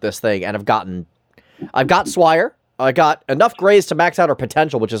pulls at this thing and I've got Swire. I got enough Grays to max out her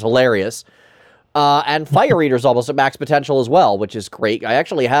potential, which is hilarious. And Fire Eater's almost at max potential as well, which is great. I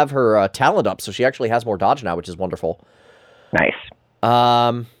actually have her talent up, so she actually has more dodge now, which is wonderful.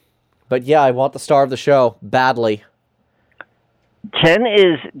 Nice. But yeah, I want the star of the show badly. Chen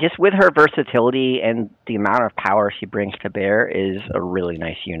is, just with her versatility and the amount of power she brings to bear, is a really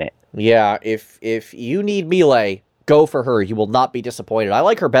nice unit. Yeah, if you need melee, go for her. You will not be disappointed. I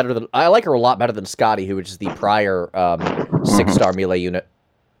like her a lot better than Scotty, who is the prior 6-star melee unit.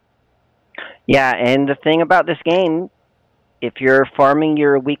 Yeah, and the thing about this game, if you're farming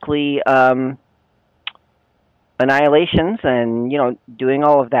your weekly annihilations and doing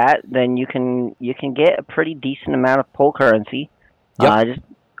all of that, then you can get a pretty decent amount of pull currency. Yep.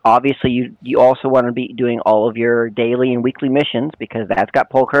 Obviously, you also want to be doing all of your daily and weekly missions because that's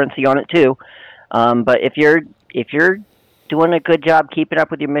got pull currency on it too. But if you're doing a good job keeping up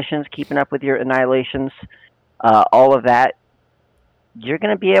with your missions, keeping up with your annihilations, all of that, you're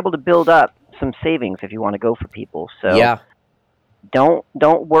going to be able to build up some savings if you want to go for people. So yeah. Don't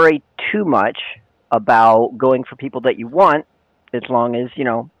worry too much about going for people that you want, as long as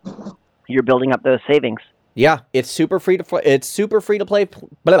you're building up those savings. Yeah, it's super free to play. It's super free to play.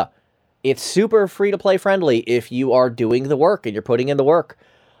 It's super free to play friendly if you are doing the work and you're putting in the work.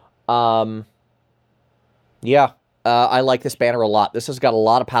 I like this banner a lot. This has got a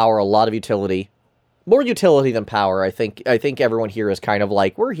lot of power, a lot of utility. More utility than power. I think everyone here is kind of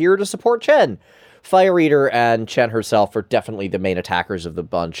like, we're here to support Chen. Fire Eater and Chen herself are definitely the main attackers of the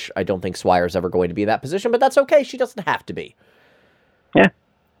bunch. I don't think Swire's ever going to be in that position, but that's okay. She doesn't have to be. Yeah.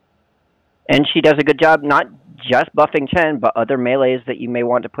 And she does a good job, not just buffing Chen, but other melees that you may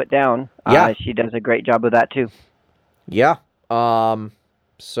want to put down. Yeah. She does a great job with that too. Yeah.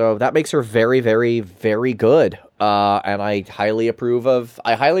 So that makes her very, very, very good. And I highly approve of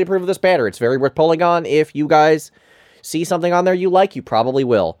this banner. It's very worth pulling on. If you guys see something on there you like, you probably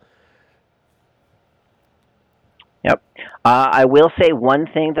will. Yep. I will say one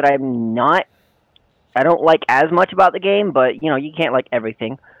thing that I don't like as much about the game, but you can't like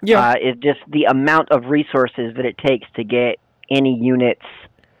everything. Yeah. Is just the amount of resources that it takes to get any units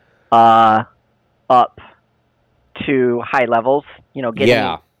up to high levels.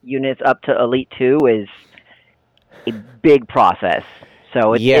 Getting units up to Elite 2 is a big process.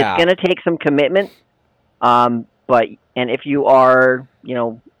 So it's going to take some commitment. And if you are,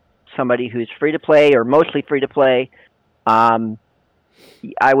 somebody who's free to play or mostly free to play, I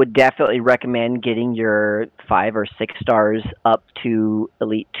would definitely recommend getting your 5 or 6 stars up to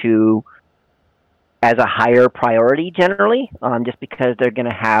Elite 2 as a higher priority generally, just because they're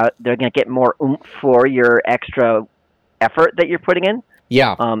gonna get more oomph for your extra effort that you're putting in.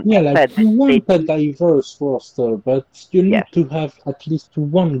 You want a diverse roster, but you need to have at least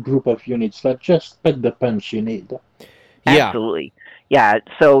one group of units that just pack the punch you need. Absolutely. Yeah.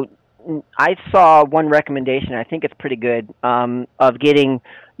 So I saw one recommendation. I think it's pretty good. Of getting,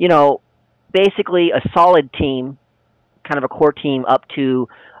 basically a solid team, kind of a core team, up to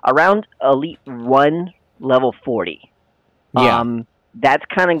around Elite 1, level 40. Yeah. That's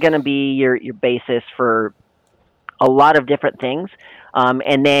kind of going to be your basis for a lot of different things.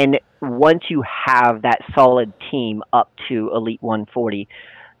 And then once you have that solid team up to Elite 140,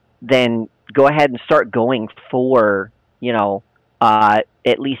 then go ahead and start going for,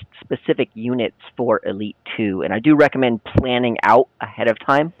 at least specific units for Elite 2. And I do recommend planning out ahead of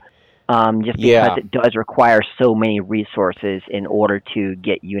time, just because it does require so many resources in order to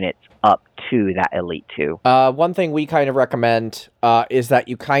get units up to that Elite 2. One thing we kind of recommend is that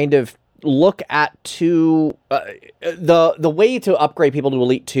you kind of look at the way to upgrade people to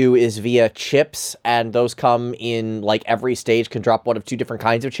Elite 2 is via chips, and those come in, like, every stage can drop one of 2 different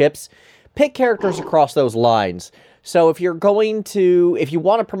kinds of chips. Pick characters across those lines. So if you want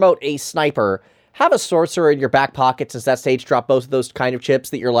to promote a sniper, have a sorcerer in your back pocket, since that stage dropped both of those kind of chips,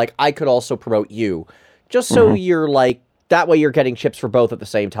 that you're like, I could also promote you. Just so you're like, that way you're getting chips for both at the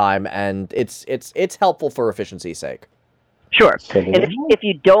same time, and it's helpful for efficiency's sake. Sure. And if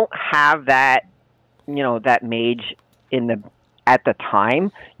you don't have that, that mage at the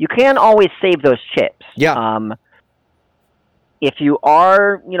time, you can always save those chips. Yeah. If you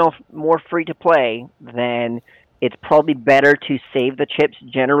are, more free to play, then it's probably better to save the chips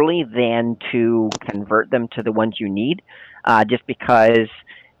generally than to convert them to the ones you need, just because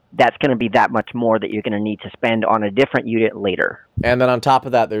that's going to be that much more that you're going to need to spend on a different unit later. And then on top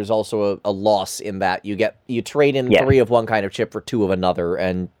of that, there's also a loss in that you trade in 3 of one kind of chip for 2 of another,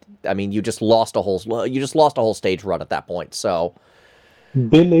 and I mean you just lost a whole stage run at that point. So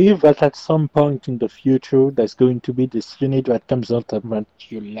believe that at some point in the future there's going to be this unit that comes out of what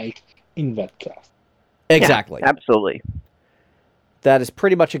you like in that class. Exactly. Yeah, absolutely. That is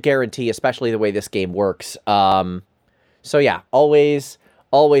pretty much a guarantee, especially the way this game works. So yeah, always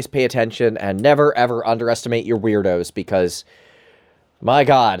pay attention and never, ever underestimate your weirdos, because, my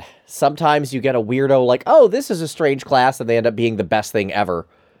God, sometimes you get a weirdo like, oh, this is a strange class, and they end up being the best thing ever.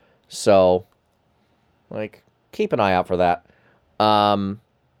 So, like, keep an eye out for that. One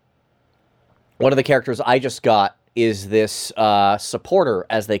of the characters I just got is this supporter,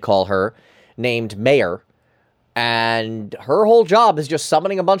 as they call her, named Mayor. And her whole job is just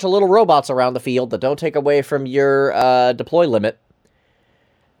summoning a bunch of little robots around the field that don't take away from your deploy limit.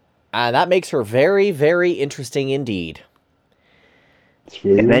 And that makes her very, very interesting indeed.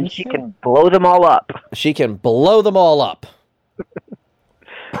 And then she can blow them all up. She can blow them all up.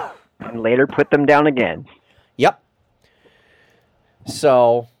 And later put them down again. Yep.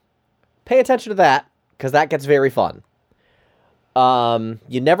 So, pay attention to that, because that gets very fun.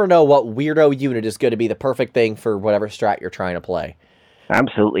 You never know what weirdo unit is going to be the perfect thing for whatever strat you're trying to play.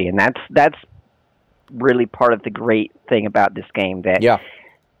 Absolutely, and that's really part of the great thing about this game, that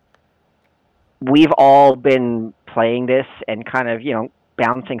we've all been playing this and kind of,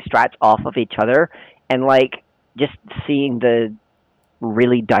 bouncing strats off of each other, and like just seeing the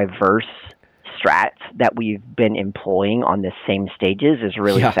really diverse strats that we've been employing on the same stages is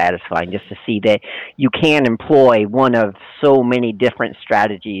really satisfying, just to see that you can employ one of so many different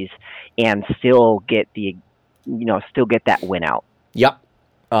strategies and still get that win out. Yep.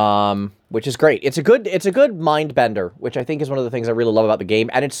 Which is great. It's a good mind bender, which I think is one of the things I really love about the game,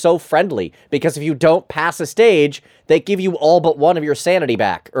 and it's so friendly, because if you don't pass a stage, they give you all but one of your sanity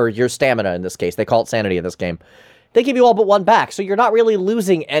back, or your stamina in this case. They call it sanity in this game. They give you all but one back, so you're not really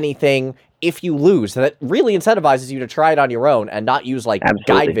losing anything if you lose. That really incentivizes you to try it on your own and not use, like,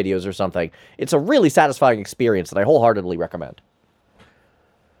 guide videos or something. It's a really satisfying experience that I wholeheartedly recommend.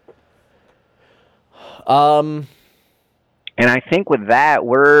 And I think with that,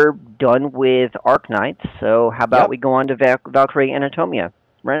 we're done with Arknights, so how about we go on to Valkyrie Anatomia?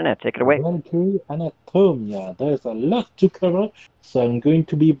 René, take it away. Valkyrie Anatomia. There's a lot to cover, so I'm going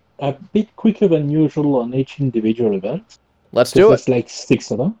to be a bit quicker than usual on each individual event. Let's do it. There's like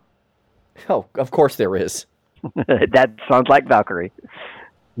 6 of them. Oh, of course there is. That sounds like Valkyrie.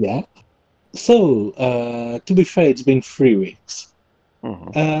 Yeah. So, to be fair, it's been 3 weeks.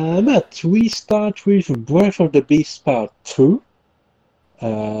 But we start with Breath of the Beast Part 2,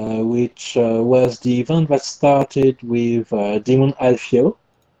 which was the event that started with Demon Alfio.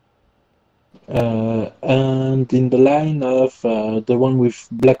 And in the line of the one with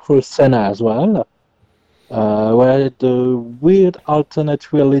Black Rose Senna as well, where the weird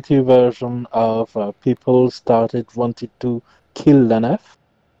alternate reality version of people started wanting to kill Lanef.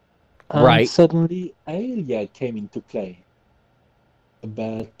 And suddenly Aelia came into play.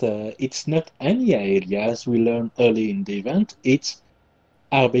 but it's not any Aelia, as we learned early in the event. It's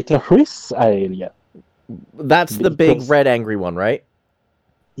Arbiter Riss Aelia. That's the big red angry one, right?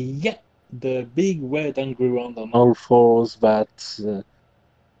 Yeah, the big red angry one on all fours that's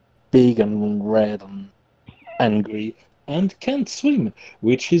big and red and angry and can't swim,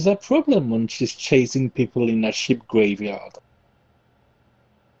 which is a problem when she's chasing people in a ship graveyard.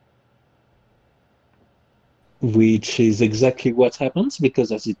 Which is exactly what happens,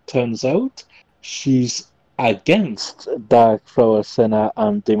 because as it turns out, she's against Dark Flower Senna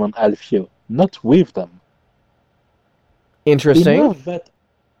and Demon Alfio, not with them. Interesting.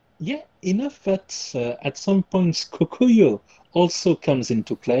 Enough that at some points Kokuyo also comes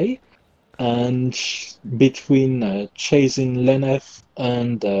into play, and between chasing Lenef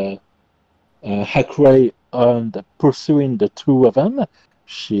and Hakurai and pursuing the two of them,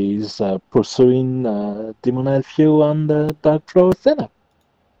 she's pursuing Demon Alfio and Dark Flower Senna.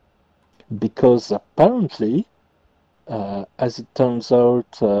 Because apparently, as it turns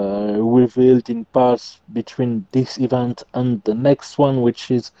out, revealed in parts between this event and the next one,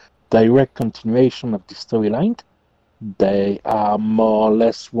 which is direct continuation of the storyline, they are more or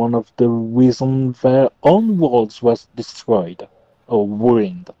less one of the reasons their own worlds was destroyed or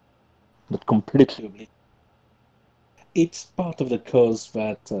ruined, not completely obliterated. It's part of the cause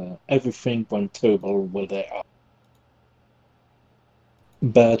that everything went terrible where they are.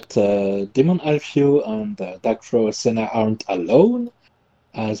 But Demon Alfio and Dark Flower Senna aren't alone,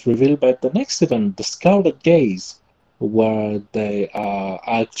 as revealed by the next event, the Scarlet Gaze, where they are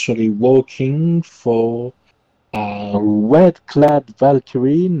actually working for a red-clad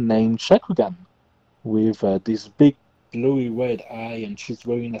Valkyrie named Shakugan, with this big glowy red eye, and she's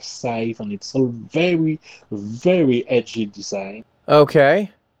wearing a scythe, and it's all very, very edgy design.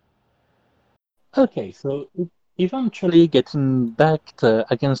 Okay. Okay, so eventually getting backed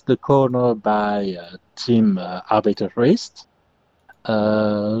against the corner by Team Arbiter Wrist,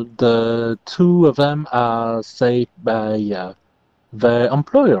 the two of them are saved by their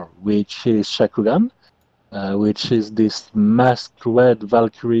employer, which is Shakugan, which is this masked red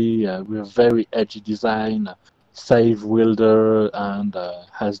Valkyrie with very edgy design, save wielder, and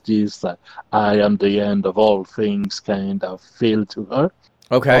has this I am the end of all things kind of feel to her.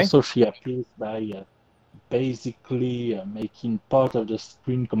 Okay. Also, she appears by basically making part of the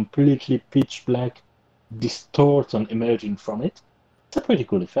screen completely pitch black, distort and emerging from it. It's a pretty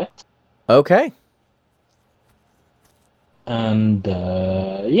cool effect. Okay. And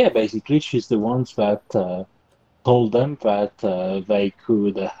basically she's the ones that told them that they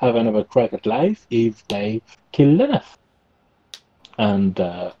could have another crack at life if they kill Lenef. And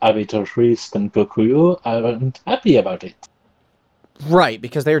Arbiter Wrist and Kokuyo aren't happy about it. Right,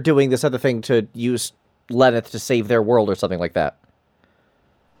 because they're doing this other thing to use Lenneth to save their world or something like that.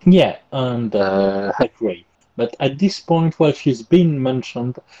 Yeah, and Hakurai. But at this point, while she's been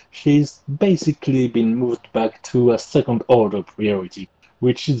mentioned, she's basically been moved back to a second-order priority,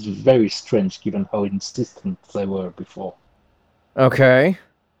 which is very strange given how insistent they were before. Okay.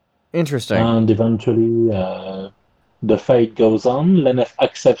 Interesting. And eventually, the fight goes on. Lenef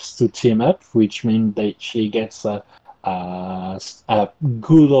accepts to team up, which means that she gets a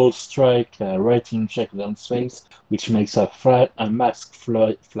good old strike right in Shakugan's face, which makes a mask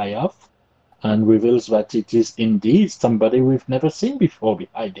fly off, and reveals that it is indeed somebody we've never seen before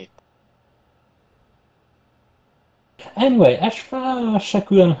behind it. Anyway, as for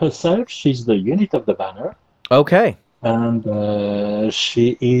Shakugan herself, she's the unit of the banner. Okay. And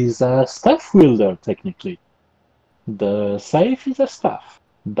she is a staff wielder, technically. The scythe is a staff,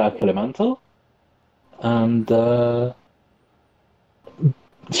 Dark Elemental, and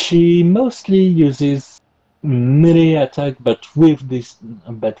she mostly uses melee attack, but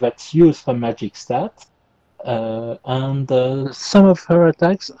that's used for magic stats. And some of her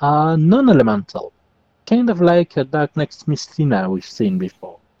attacks are non-elemental, kind of like a Dark Next Mistina we've seen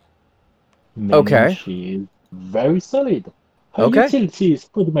before. Okay. She is very solid. Her Okay. utility is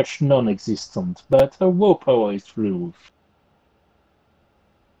pretty much non-existent, but her war power is through the roof.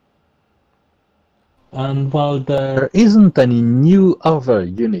 And while there isn't any new other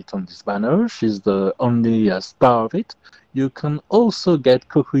unit on this banner, she's the only star of it, you can also get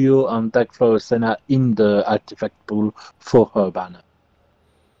Kokuyo and Dark Flower Senna in the artifact pool for her banner.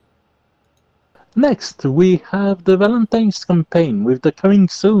 Next, we have the Valentine's campaign with the coming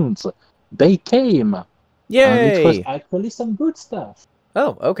soons. They came! Yay! And it was actually some good stuff.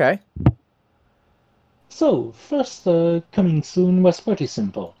 Oh, okay. So, first coming soon was pretty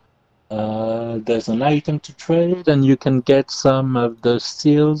simple. There's an item to trade, and you can get some of the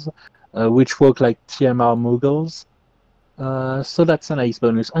seals, which work like TMR Muggles. So that's a nice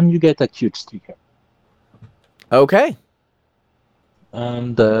bonus, and you get a cute sticker. Okay.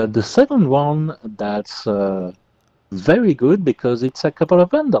 And the second one, that's very good because it's a couple of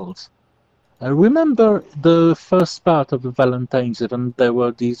bundles. Remember the first part of the Valentine's event, there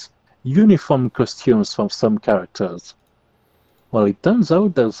were these uniform costumes from some characters. Well, it turns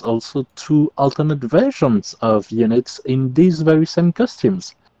out there's also 2 alternate versions of units in these very same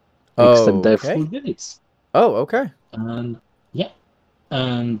costumes. Except they're full units. Oh, okay. And yeah.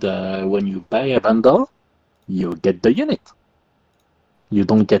 And when you buy a bundle, you get the unit. You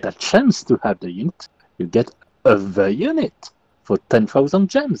don't get a chance to have the unit, you get the unit for 10,000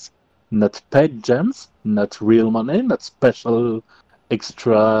 gems. Not paid gems, not real money, not special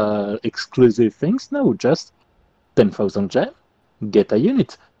extra exclusive things, no, just 10,000 gems, get a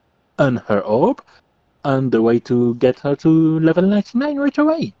unit, earn her orb, and the way to get her to level 99 right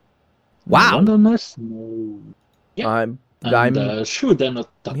away. Wow. Wonderness, no. Yeah. I'm sure, they're not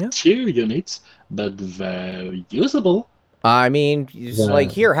top tier units, but they're usable. I mean, it's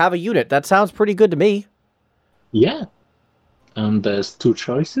like, here, have a unit. That sounds pretty good to me. Yeah. And there's 2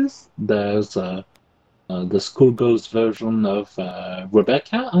 choices. There's the Schoolgirls version of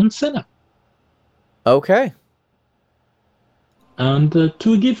Rebecca and Senna. Okay. And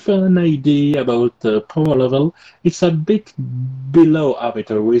to give an idea about the power level, it's a bit below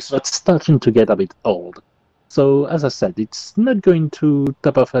Arbiter, but starting to get a bit old. So, as I said, it's not going to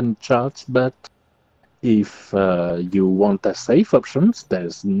top of any charts, but if you want a safe options,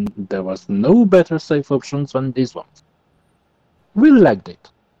 there was no better safe options than these ones. We liked it.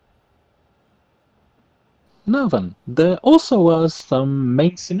 Now then, there also was some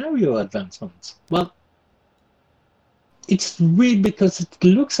main scenario advancements. Well, it's weird because it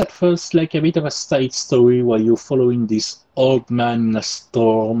looks at first like a bit of a side story where you're following this old man in a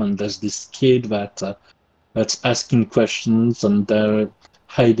storm, and there's this kid that's asking questions, and they're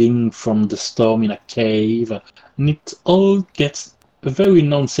hiding from the storm in a cave, and it all gets very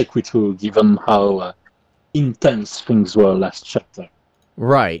non sequitur given how intense things were last chapter.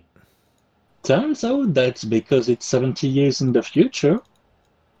 Right. Turns out that's because it's 70 years in the future,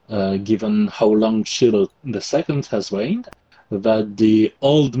 given how long Shiloh II has reigned, that the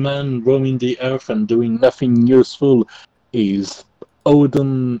old man roaming the earth and doing nothing useful is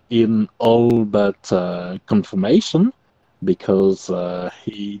Odin in all but confirmation, because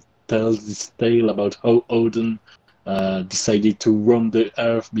he tells this tale about how Odin decided to roam the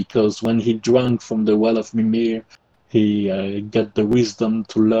earth because when he drank from the well of Mimir, he got the wisdom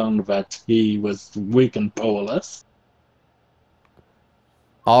to learn that he was weak and powerless.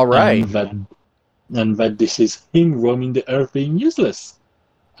 All right. And that this is him roaming the earth being useless,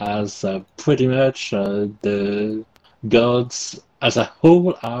 as pretty much the gods as a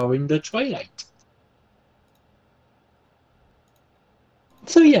whole are in the twilight.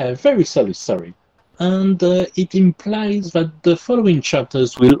 So yeah, very solid story. And it implies that the following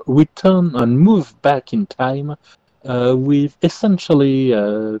chapters will return and move back in time with essentially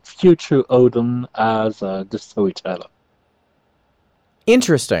future Odin as the storyteller.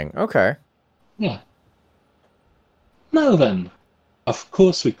 Interesting. Okay. Yeah. Now then, of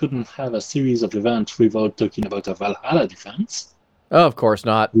course we couldn't have a series of events without talking about a Valhalla defense. Oh, of course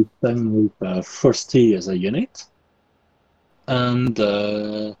not. This time with Frosty as a unit. And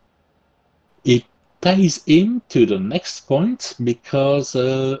it ties into the next point because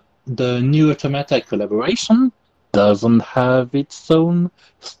the New Automata collaboration doesn't have its own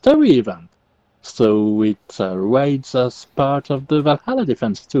story event. So it rides as part of the Valhalla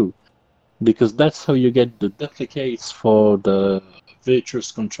defense too. Because that's how you get the duplicates for the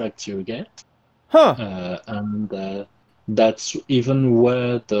virtuous contract you get. Huh. And that's even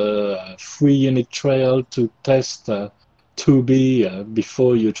where the 3-unit trial to test 2B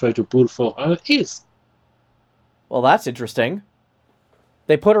before you try to pull for her is. Well, that's interesting.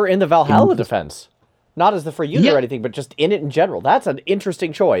 They put her in the Valhalla defense. Not as the free unit or anything, but just in it in general. That's an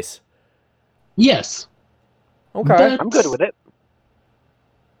interesting choice. Yes. Okay. I'm good with it.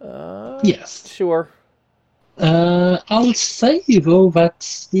 Yes. Sure. I'll say, though,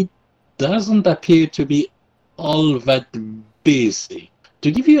 that it doesn't appear to be all that busy.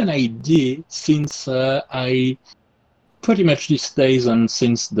 To give you an idea, since I pretty much these days and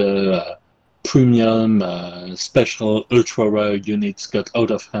since the premium special ultra rare units got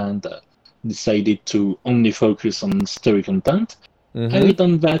out of hand, decided to only focus on story content. Mm-hmm. I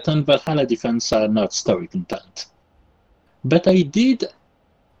done that, and Valhalla Defense are not story content. But I did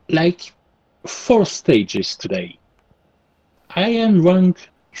like 4 stages today. I am rank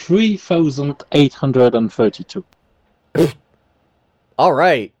 3,832. All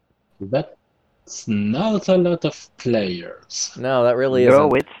right. It's not a lot of players. No, that really No,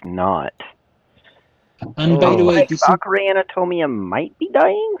 isn't. it's not. And by the way, Like, this is... Valkyrie Anatomia might be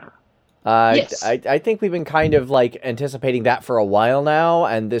dying? Yes. I think we've been kind of like anticipating that for a while now,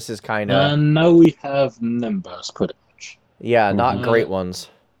 and this is kind of And now we have numbers, pretty much. not great ones.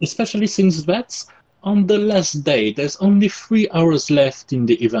 Especially since that's on the last day. There's only 3 hours left in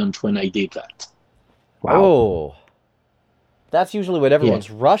the event when I did that. Wow. Oh, that's usually what everyone's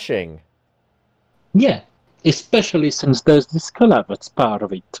rushing. Yeah, especially since there's this collab that's part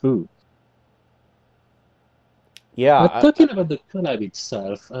of it too. Yeah, But talking about the collab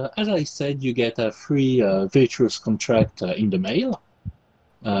itself, as I said, you get a free Virtuous contract in the mail,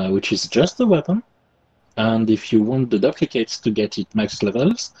 which is just a weapon. And if you want the duplicates to get it max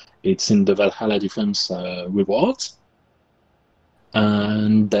levels, it's in the Valhalla Defense rewards.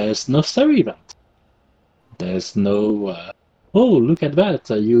 And there's no story event. There's no, oh, look at that,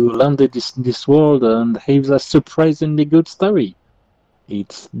 you landed this world and have a surprisingly good story.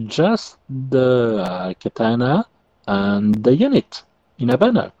 It's just the katana and the unit in a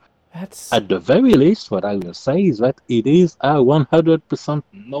banner. that's At the very least, what I will say is that it is a 100%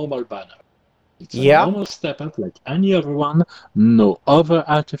 normal banner. It's a normal step up like any other one. No other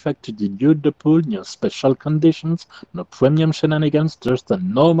artifact to dilute the pool, no special conditions, no premium shenanigans, just a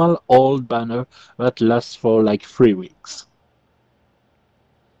normal old banner that lasts for like 3 weeks.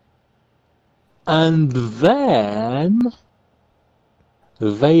 And then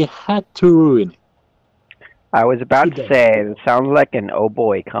they had to ruin it. I was about to Today. say, it sounds like an oh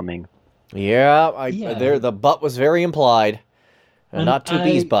boy coming. yeah. Yeah. There, the butt was very implied, And not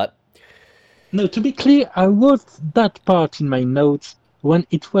 2B's butt. No, to be clear, I wrote that part in my notes when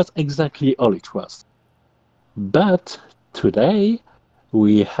it was exactly all it was. But today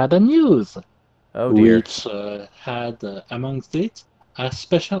we had a news, Oh dear. which had amongst it a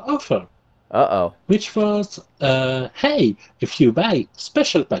special offer, Uh-oh. which was, hey, if you buy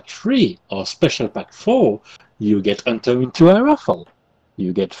Special Pack 3 or Special Pack 4, you get entered into a raffle.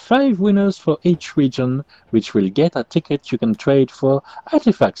 You get 5 winners for each region, which will get a ticket you can trade for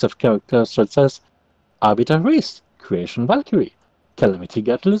artifacts of characters such as Arbiter Wrist, Creation Valkyrie, Calamity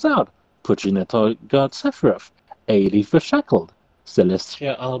God Lizard, Progenitor God Sephiroth, Aelith the Shackled,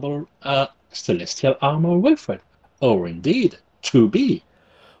 Celestial Armor Wilfred, or indeed 2B.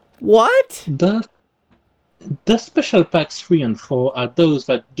 What? The special packs 3 and 4 are those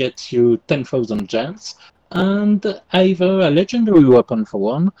that get you 10,000 gems and either a legendary weapon for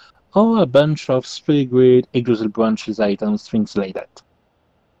one or a bunch of 3-grade Exile Branches items, things like that.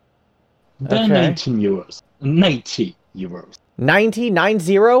 They're Okay. 19 euros. 90 euros. 90?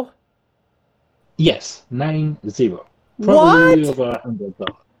 Yes, 90. What? Probably over $100.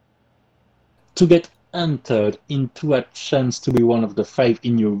 To get entered into a chance to be one of the 5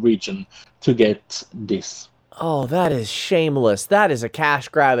 in your region to get this. Oh, that is shameless. That is a cash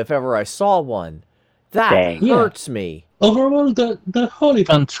grab if ever I saw one. That Dang. hurts me. Overall, the whole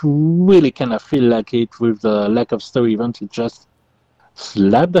event really kind of feel like it with the lack of story event. It just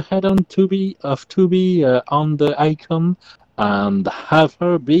slap the head on 2B on the icon and have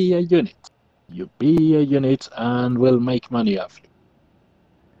her be a unit. You be a unit and we'll make money off you.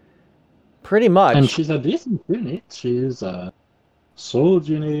 Pretty much. And she's a decent unit. She's a sword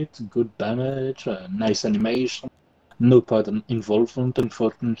unit, good damage, nice animation, no pattern involvement,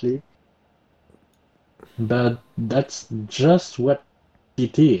 unfortunately. But that's just what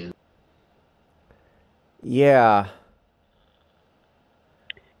it is. Yeah.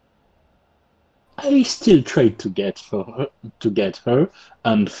 I still tried to get her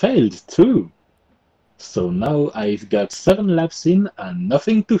and failed too. So now I've got 7 laps in and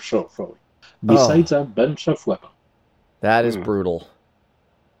nothing to show for it, besides a bunch of weapons. That is brutal.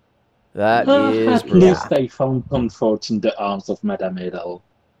 That is At brutal. least I found comfort in the arms of Madame Edel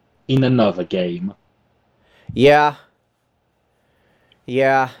in another game. Yeah.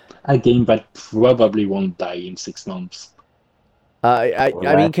 Yeah. A game that probably won't die in 6 months. I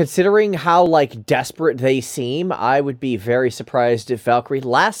mean, considering how, like, desperate they seem, I would be very surprised if Valkyrie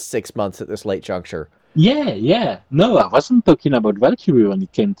lasts 6 months at this late juncture. Yeah. No, I wasn't talking about Valkyrie when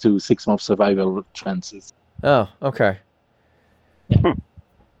it came to 6-month survival chances. Oh, okay. Yeah.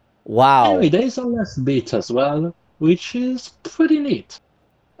 Wow. Anyway, there's a last bit as well, which is pretty neat.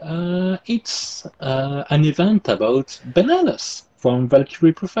 It's an event about Benelus from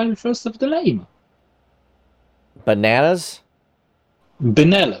Valkyrie Profile First of the Name. Bananas?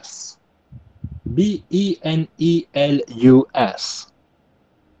 Benelus. Benelus.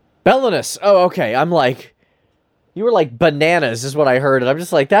 Belinus! Oh, okay. I'm like, You were like, bananas is what I heard, and I'm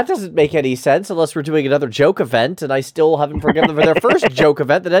just like, that doesn't make any sense unless we're doing another joke event, and I still haven't forgiven them for their first joke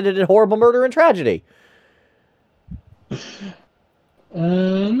event that ended in horrible murder and tragedy.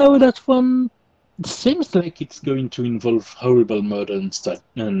 No, that one seems like it's going to involve horrible murder and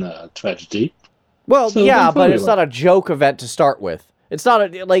tragedy. Well, So yeah, don't but worry it's about not a joke event to start with. It's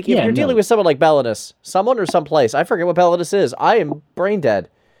not a, like, if Yeah, you're dealing no. with someone like Belinus, someone or someplace, I forget what Belinus is. I am brain dead.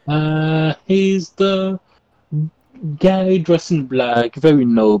 He's the guy dressed in black, very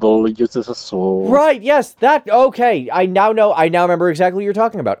noble, uses a sword. Right, yes, that, okay. I now remember exactly what you're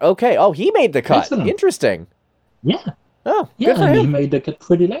talking about. Okay, oh, he made the cut. Excellent. Interesting. Yeah, Oh, yeah, good for and he him. made the cut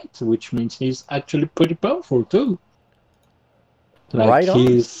pretty late, which means he's actually pretty powerful too. Like Right on.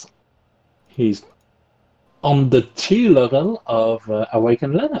 he's on the tier level of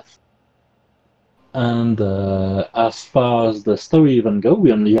Awakened Lenneth. And as far as the story even go,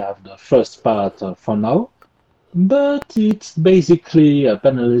 we only have the first part for now. But it's basically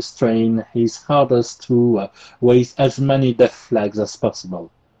Benelli's train his hardest to raise as many death flags as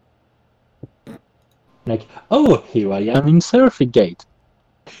possible. Like, oh, here I am in Seraphy-Gate.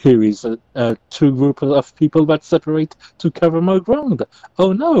 Here is two groups of people that separate to cover more ground.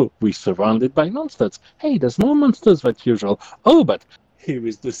 Oh no, we're surrounded by monsters. Hey, there's more monsters than usual. Oh, but here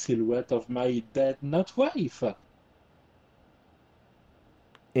is the silhouette of my dead not wife.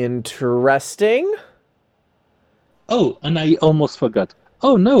 Interesting. Oh, and I almost forgot.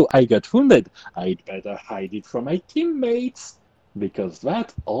 Oh no, I got wounded. I'd better hide it from my teammates. Because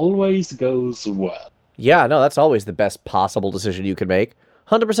that always goes well. Yeah, no, that's always the best possible decision you can make.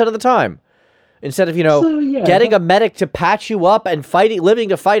 100% of the time. Instead of, So, yeah, getting a medic to patch you up and living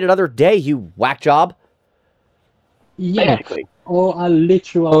to fight another day, you whack job. Yeah, Basically. or a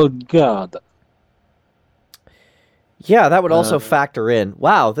literal god. Yeah, that would also factor in.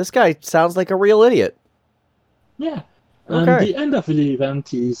 Wow, this guy sounds like a real idiot. Yeah. And Okay. the end of the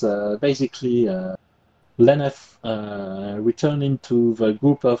event is basically Lenneth returning to the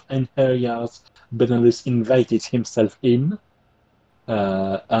group of areas Benellis invited himself in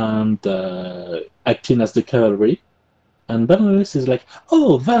and acting as the cavalry. And Benellis is like,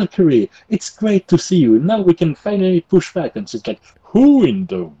 oh, Valkyrie, it's great to see you. Now we can finally push back. And she's like, who in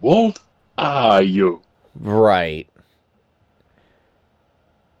the world are you? Right.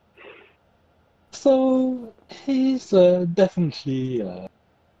 So he's definitely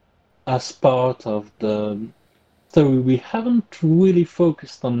as part of the story we haven't really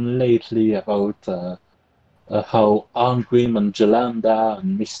focused on lately about how Arngrim and Jolanda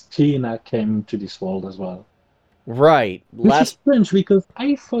and Mistina came to this world as well. Right. Which is strange because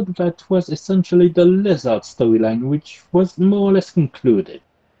I thought that was essentially the Lizard storyline, which was more or less concluded.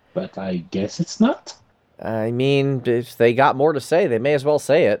 But I guess it's not. I mean, if they got more to say, they may as well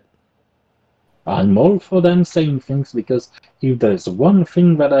say it. I'm all for them saying things because if there's one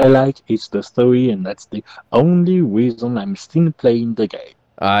thing that I like, it's the story, and that's the only reason I'm still playing the game.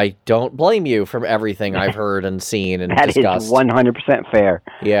 I don't blame you from everything I've heard and seen and That is discussed. 100% fair.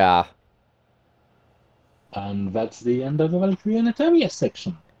 Yeah. And that's the end of the Valkyrie Anatomia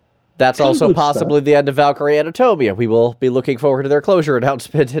section. That's Kind also of possibly the end of Valkyrie Anatomia. We will be looking forward to their closure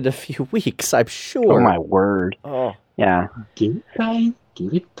announcement in a few weeks, I'm sure. Oh my word. Oh. Yeah. Give it time,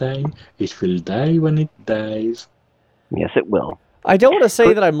 give it time. It will die when it dies. Yes, it will. I don't want to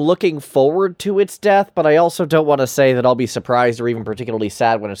say that I'm looking forward to its death, but I also don't want to say that I'll be surprised or even particularly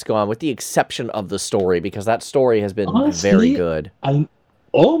sad when it's gone, with the exception of the story, because that story has been Honestly, very good. I'm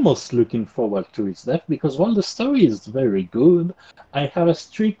almost looking forward to its death because while the story is very good, I have a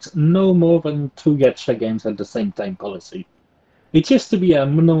strict no more than 2 gacha games at the same time policy. It used to be a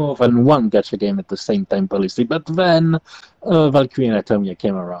no more than 1 gacha game at the same time policy, but then Valkyrie Anatomia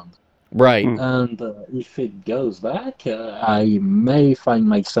came around. Right. And if it goes back, I may find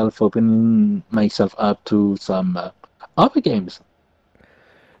myself opening myself up to some other games.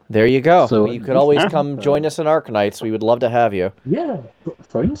 There you go. So, You could always yeah. come join us in Arknights. We would love to have you. Yeah,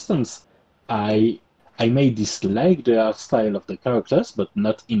 for instance, I may dislike the art style of the characters, but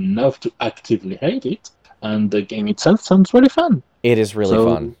not enough to actively hate it. And the game itself sounds really fun. It is really So-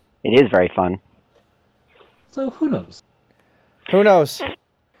 fun. It is very fun. So who knows? Who knows?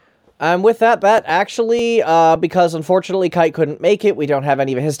 With that actually, because unfortunately Kite couldn't make it, we don't have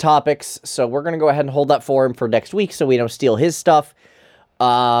any of his topics, so we're going to go ahead and hold that for him for next week so we don't steal his stuff.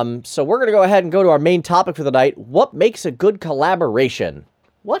 So we're going to go ahead and go to our main topic for the night. What makes a good collaboration?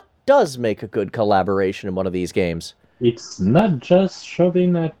 What does make a good collaboration in one of these games? It's not just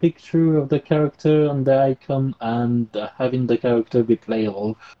shoving a picture of the character on the icon and having the character be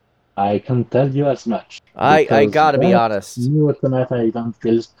playable. I can tell you as much. I Because gotta be that honest. New Automata event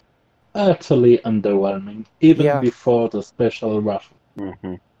feels utterly underwhelming, even Yeah. before the special raffle.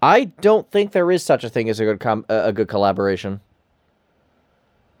 Mm-hmm. I don't think there is such a thing as a good collaboration.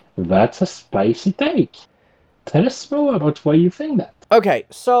 That's a spicy take. Tell us more about why you think that. Okay,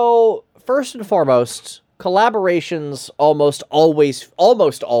 so first and foremost, collaborations almost always,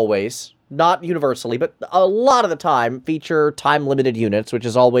 not universally, but a lot of the time feature time-limited units, which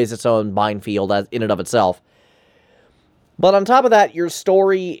is always its own minefield in and of itself. But on top of that, your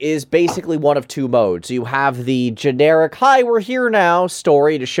story is basically one of two modes. You have the generic, hi, we're here now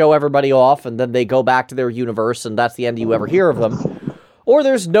story to show everybody off, and then they go back to their universe, and that's the end you ever hear of them. Or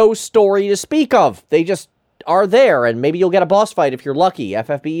there's no story to speak of. They just are there, and maybe you'll get a boss fight if you're lucky.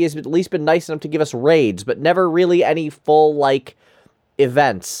 FFBE has at least been nice enough to give us raids, but never really any full,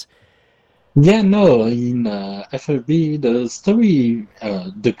 events. Yeah, no, in FFB, the story,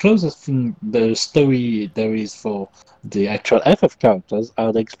 the closest thing the story there is for the actual FF characters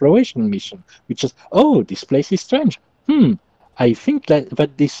are the exploration mission, which is, oh, this place is strange. I think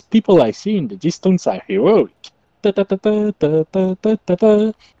that these people I see in the distance are heroic. Da, da, da, da, da, da, da, da,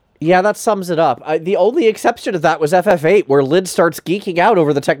 da. Yeah, that sums it up. The only exception to that was FF8, where Lid starts geeking out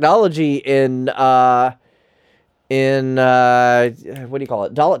over the technology in what do you call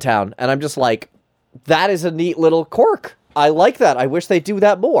it? Dollet Town. And I'm just like, that is a neat little quirk. I like that. I wish they'd do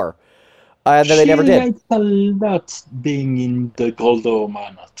that more. And then they never did. She likes a lot being in the Goldo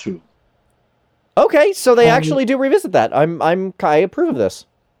Manor too. Okay, so they actually do revisit that. I approve of this.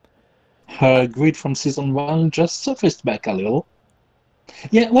 Her grid from season 1 just surfaced back a little.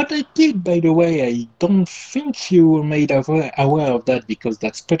 Yeah, what I did, by the way, I don't think you were made aware of that because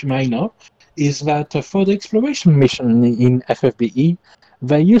that's pretty minor, is that for the exploration mission in FFBE,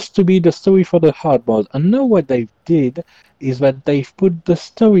 there used to be the story for the hard mode, and now what they did is that they've put the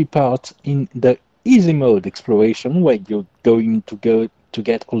story part in the easy mode exploration, where you're going to go to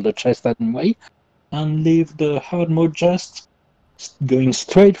get all the chests that way, and leave the hard mode just going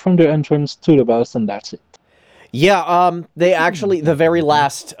straight from the entrance to the boss, and that's it. Yeah, they actually, the very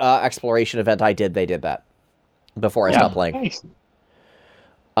last exploration event I did, they did that before I stopped playing. Nice.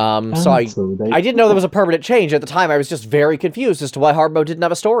 So I didn't know there was a permanent change. At the time, I was just very confused as to why hard mode didn't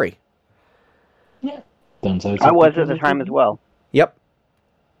have a story. Yeah. Turns out I was at the time as well. Yep.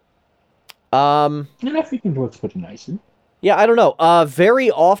 And I think it works pretty nicely. Yeah, I don't know. Very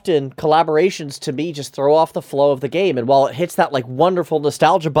often, collaborations to me just throw off the flow of the game. And while it hits that wonderful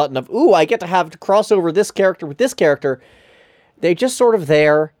nostalgia button of, ooh, I get to have to cross over this character with this character, they're just sort of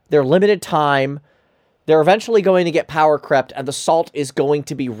there. They're limited time. They're eventually going to get power crept, and the salt is going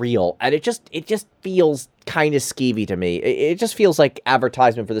to be real. And it just feels kind of skeevy to me. It just feels like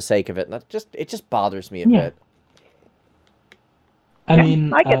advertisement for the sake of it. And it just bothers me a bit. I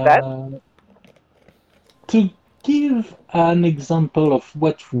mean, I get that. To give an example of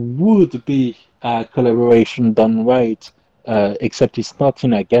what would be a collaboration done right, except it's not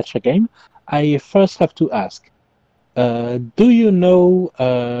in a gacha game, I first have to ask, do you know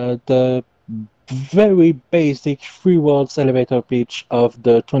the very basic 3 words elevator pitch of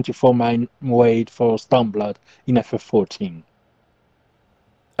the 24-mine raid for Stormblood in FF14?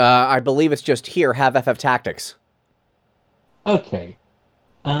 I believe it's just here, have FF Tactics. Okay.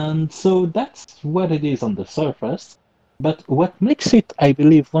 And so that's what it is on the surface. But what makes it, I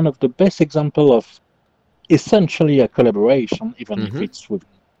believe, one of the best examples of essentially a collaboration, even if it's with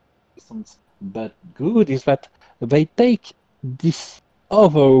but good, is that they take this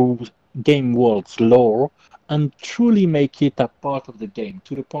other game world's lore and truly make it a part of the game,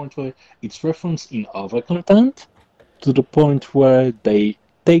 to the point where it's referenced in other content, to the point where they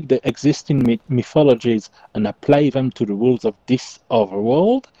take the existing mythologies and apply them to the rules of this other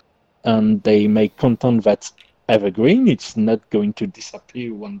world, and they make content that's evergreen. It's not going to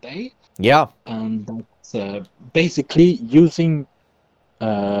disappear one day. Yeah. And that's basically using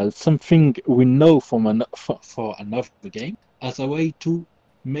something we know from for another game as a way to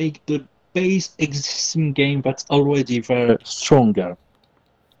make the base existing game that's already very stronger.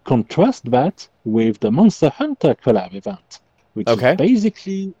 Contrast that with the Monster Hunter collab event, which is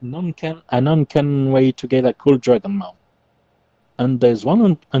basically a non-canon way to get a cool dragon mount. And there's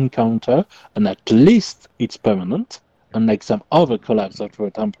one encounter, and at least it's permanent, unlike some other collabs that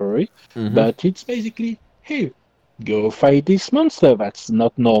were temporary, but it's basically, hey, go fight this monster that's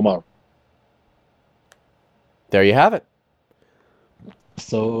not normal. There you have it.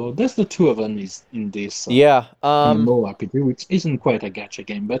 So there's the two of them in this MMO RPG, which isn't quite a gacha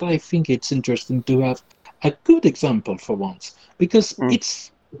game, but I think it's interesting to have a good example for once, because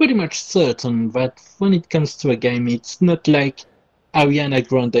it's pretty much certain that when it comes to a game, it's not like Ariana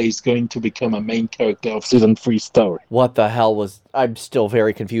Grande is going to become a main character of season 3 story. What the hell was... I'm still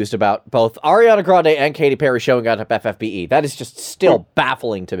very confused about both Ariana Grande and Katy Perry showing up at FFBE. That is just still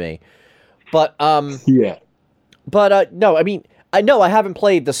baffling to me. But, Yeah. But, no, I mean, I know I haven't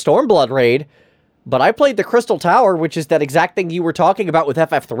played the Stormblood raid, but I played the Crystal Tower, which is that exact thing you were talking about with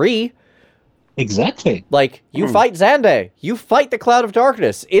FF3. Exactly. Like, you fight Xande. You fight the Cloud of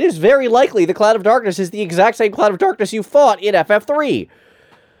Darkness. It is very likely the Cloud of Darkness is the exact same Cloud of Darkness you fought in FF3.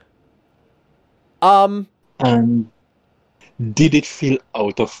 And did it feel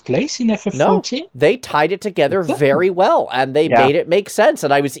out of place in FF14? No, they tied it together very well, and they made it make sense.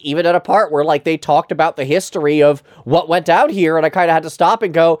 And I was even at a part where, like, they talked about the history of what went down here, and I kind of had to stop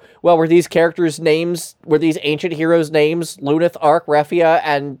and go, well, were these characters' names, were these ancient heroes' names Luneth, Ark, Refia,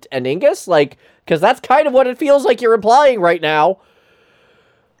 and Ingus? Like, because that's kind of what it feels like you're implying right now.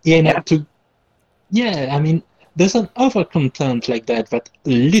 I mean, there's an other content like that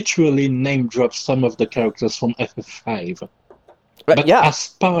literally name drops some of the characters from FF5. But as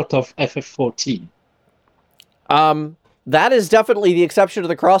part of FF14. That is definitely the exception to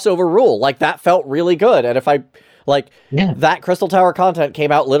the crossover rule. Like, that felt really good. And if that Crystal Tower content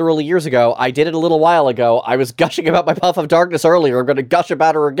came out literally years ago. I did it a little while ago. I was gushing about my Puff of Darkness earlier. I'm going to gush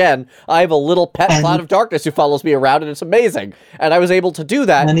about her again. I have a little pet Cloud of Darkness who follows me around, and it's amazing. And I was able to do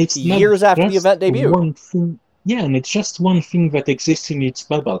that years after the event debuted. And it's just one thing that exists in its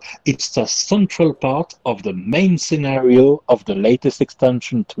bubble. It's a central part of the main scenario of the latest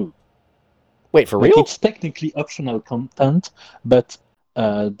expansion too. Wait, for real? It's technically optional content, but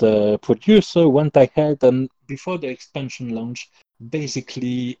the producer went ahead and, before the expansion launch,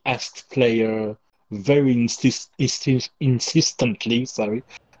 basically asked player very insistently,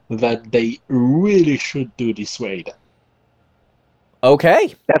 that they really should do this raid.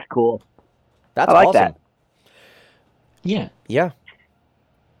 Okay. That's cool. That's I like awesome. that. Yeah. Yeah.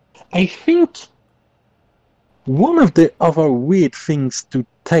 I think one of the other weird things to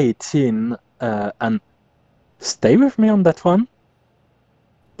take in, and stay with me on that one,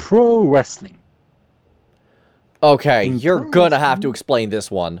 pro wrestling. Okay, you're gonna have to explain this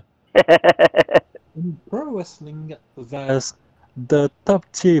one. In pro wrestling, there's the top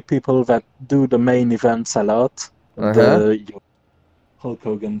tier people that do the main events a lot. Your Hulk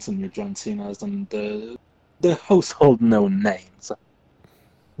Hogan's and your John Cena's and the household known names.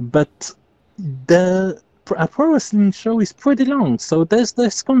 But a pro wrestling show is pretty long, so there's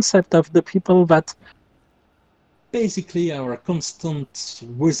this concept of the people that basically are a constant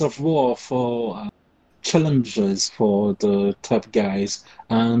reservoir for challenges for the top guys,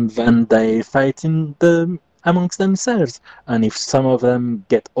 and then they fight amongst themselves. And if some of them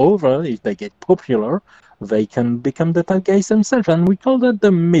get over, if they get popular, they can become the top guys themselves, and we call that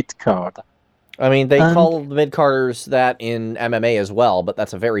the mid-card. I mean, they call the mid-carders that in MMA as well, but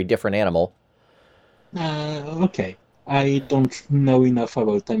that's a very different animal. Okay. I don't know enough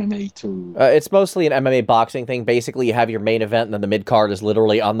about MMA to... It's mostly an MMA boxing thing. Basically, you have your main event, and then the mid-card is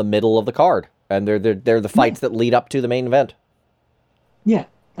literally on the middle of the card. And they're the fights that lead up to the main event. Yeah.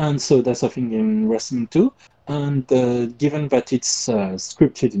 And so that's a thing in wrestling too. And given that it's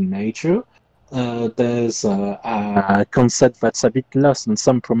scripted in nature, there's a concept that's a bit lost in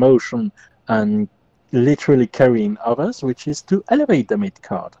some promotion and literally carrying others, which is to elevate the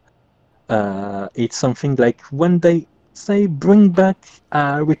mid-card. It's something like when they say bring back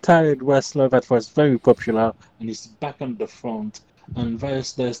a retired wrestler that was very popular and is back on the front, and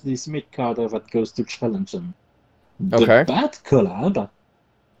there's this mid-carder that goes to challenge them. The bad collab,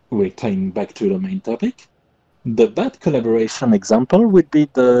 returning back to the main topic, the bad collaboration example would be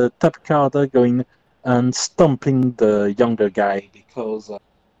the top carder going and stomping the younger guy because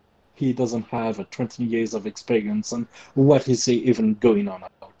he doesn't have 20 years of experience, and what is he even going on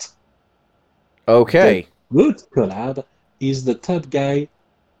about? Okay. The good collab is the top guy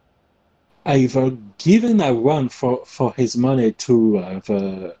either giving a run for his money to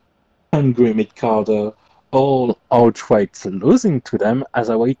the hungry mid-carder, or outright losing to them as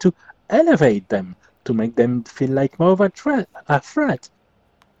a way to elevate them, to make them feel like more of a threat.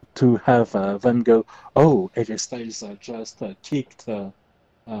 To have them go, oh, AJ Styles just kicked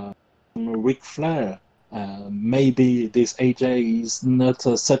Ric Flair. Maybe this AJ is not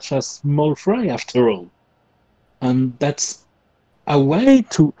such a small fry after all. And that's a way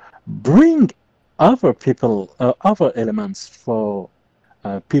to bring other people, other elements for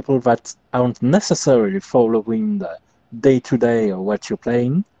people that aren't necessarily following the day-to-day or what you're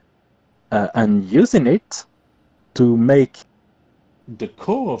playing, and using it to make the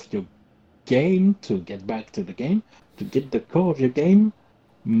core of your game, to get back to the game, to get the core of your game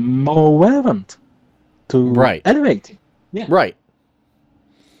more relevant, to elevate it. Yeah. Right.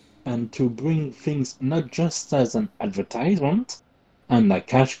 and to bring things not just as an advertisement and a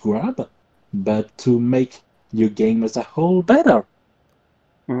cash grab, but to make your game as a whole better.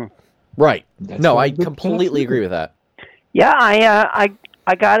 Right. That's No, what I a good completely collab agree is. with that. Yeah,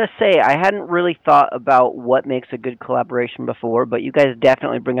 I gotta say, I hadn't really thought about what makes a good collaboration before, but you guys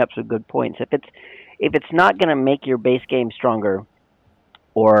definitely bring up some good points. If it's not gonna make your base game stronger,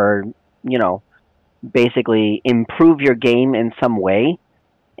 or you know, basically improve your game in some way,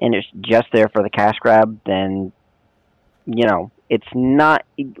 and it's just there for the cash grab, then it's not.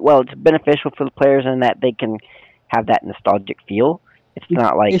 Well, it's beneficial for the players in that they can have that nostalgic feel. It's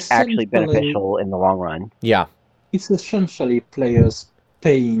not like actually Essentially, beneficial in the long run. Yeah. it's essentially players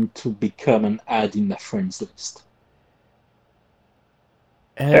paying to become an ad in a friends list.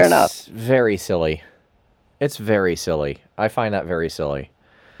 And Fair it's enough. very silly. It's very silly. I find that very silly.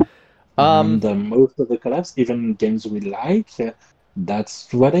 And most of the collabs, even games we like,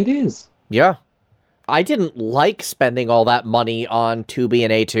 that's what it is. Yeah. I didn't like spending all that money on 2B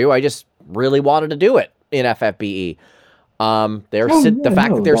and A2. I just really wanted to do it in FFBE. The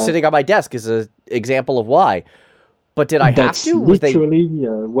fact that they're sitting on my desk is an example of why. But did I have to? Literally,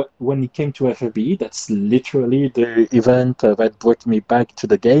 when it came to FFB, that's literally the event that brought me back to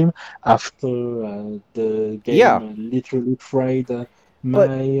the game after the game literally fried my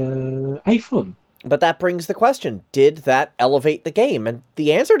iPhone. But that brings the question, did that elevate the game? And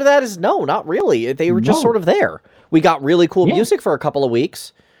the answer to that is no, not really. They were just sort of there. We got really cool music for a couple of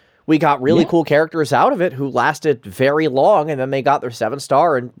weeks. We got really cool characters out of it who lasted very long, and then they got their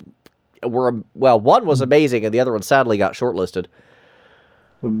 7-star and one was amazing, and the other one sadly got shortlisted.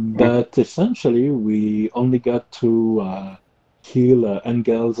 But essentially, we only got to kill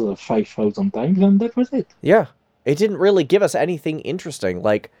Engels 5,000 times, and that was it. Yeah. It didn't really give us anything interesting.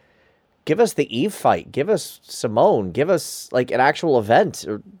 Like, give us the Eve fight. Give us Simone. Give us, like, an actual event.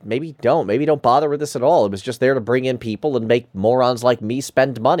 Or maybe don't. Maybe don't bother with this at all. It was just there to bring in people and make morons like me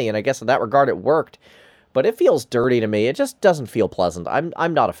spend money, and I guess in that regard it worked. But it feels dirty to me. It just doesn't feel pleasant.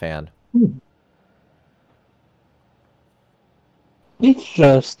 I'm not a fan. It's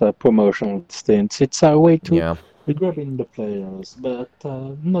just a promotional stint. It's a way to grab in the players, but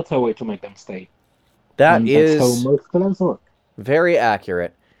not a way to make them stay. That's how most collabs work. Very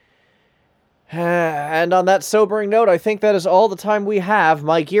accurate. And on that sobering note, I think that is all the time we have.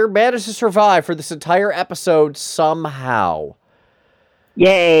 My gear managed to survive for this entire episode somehow.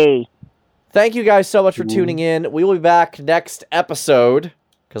 Yay! Thank you guys so much for tuning in. We will be back next episode,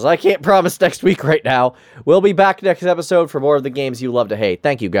 because I can't promise next week right now. We'll be back next episode for more of the games you love to hate.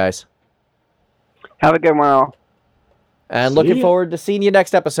 Thank you, guys. Have a good one, all. And looking forward to seeing you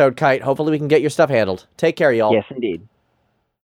next episode, Kite. Hopefully we can get your stuff handled. Take care, y'all. Yes, indeed.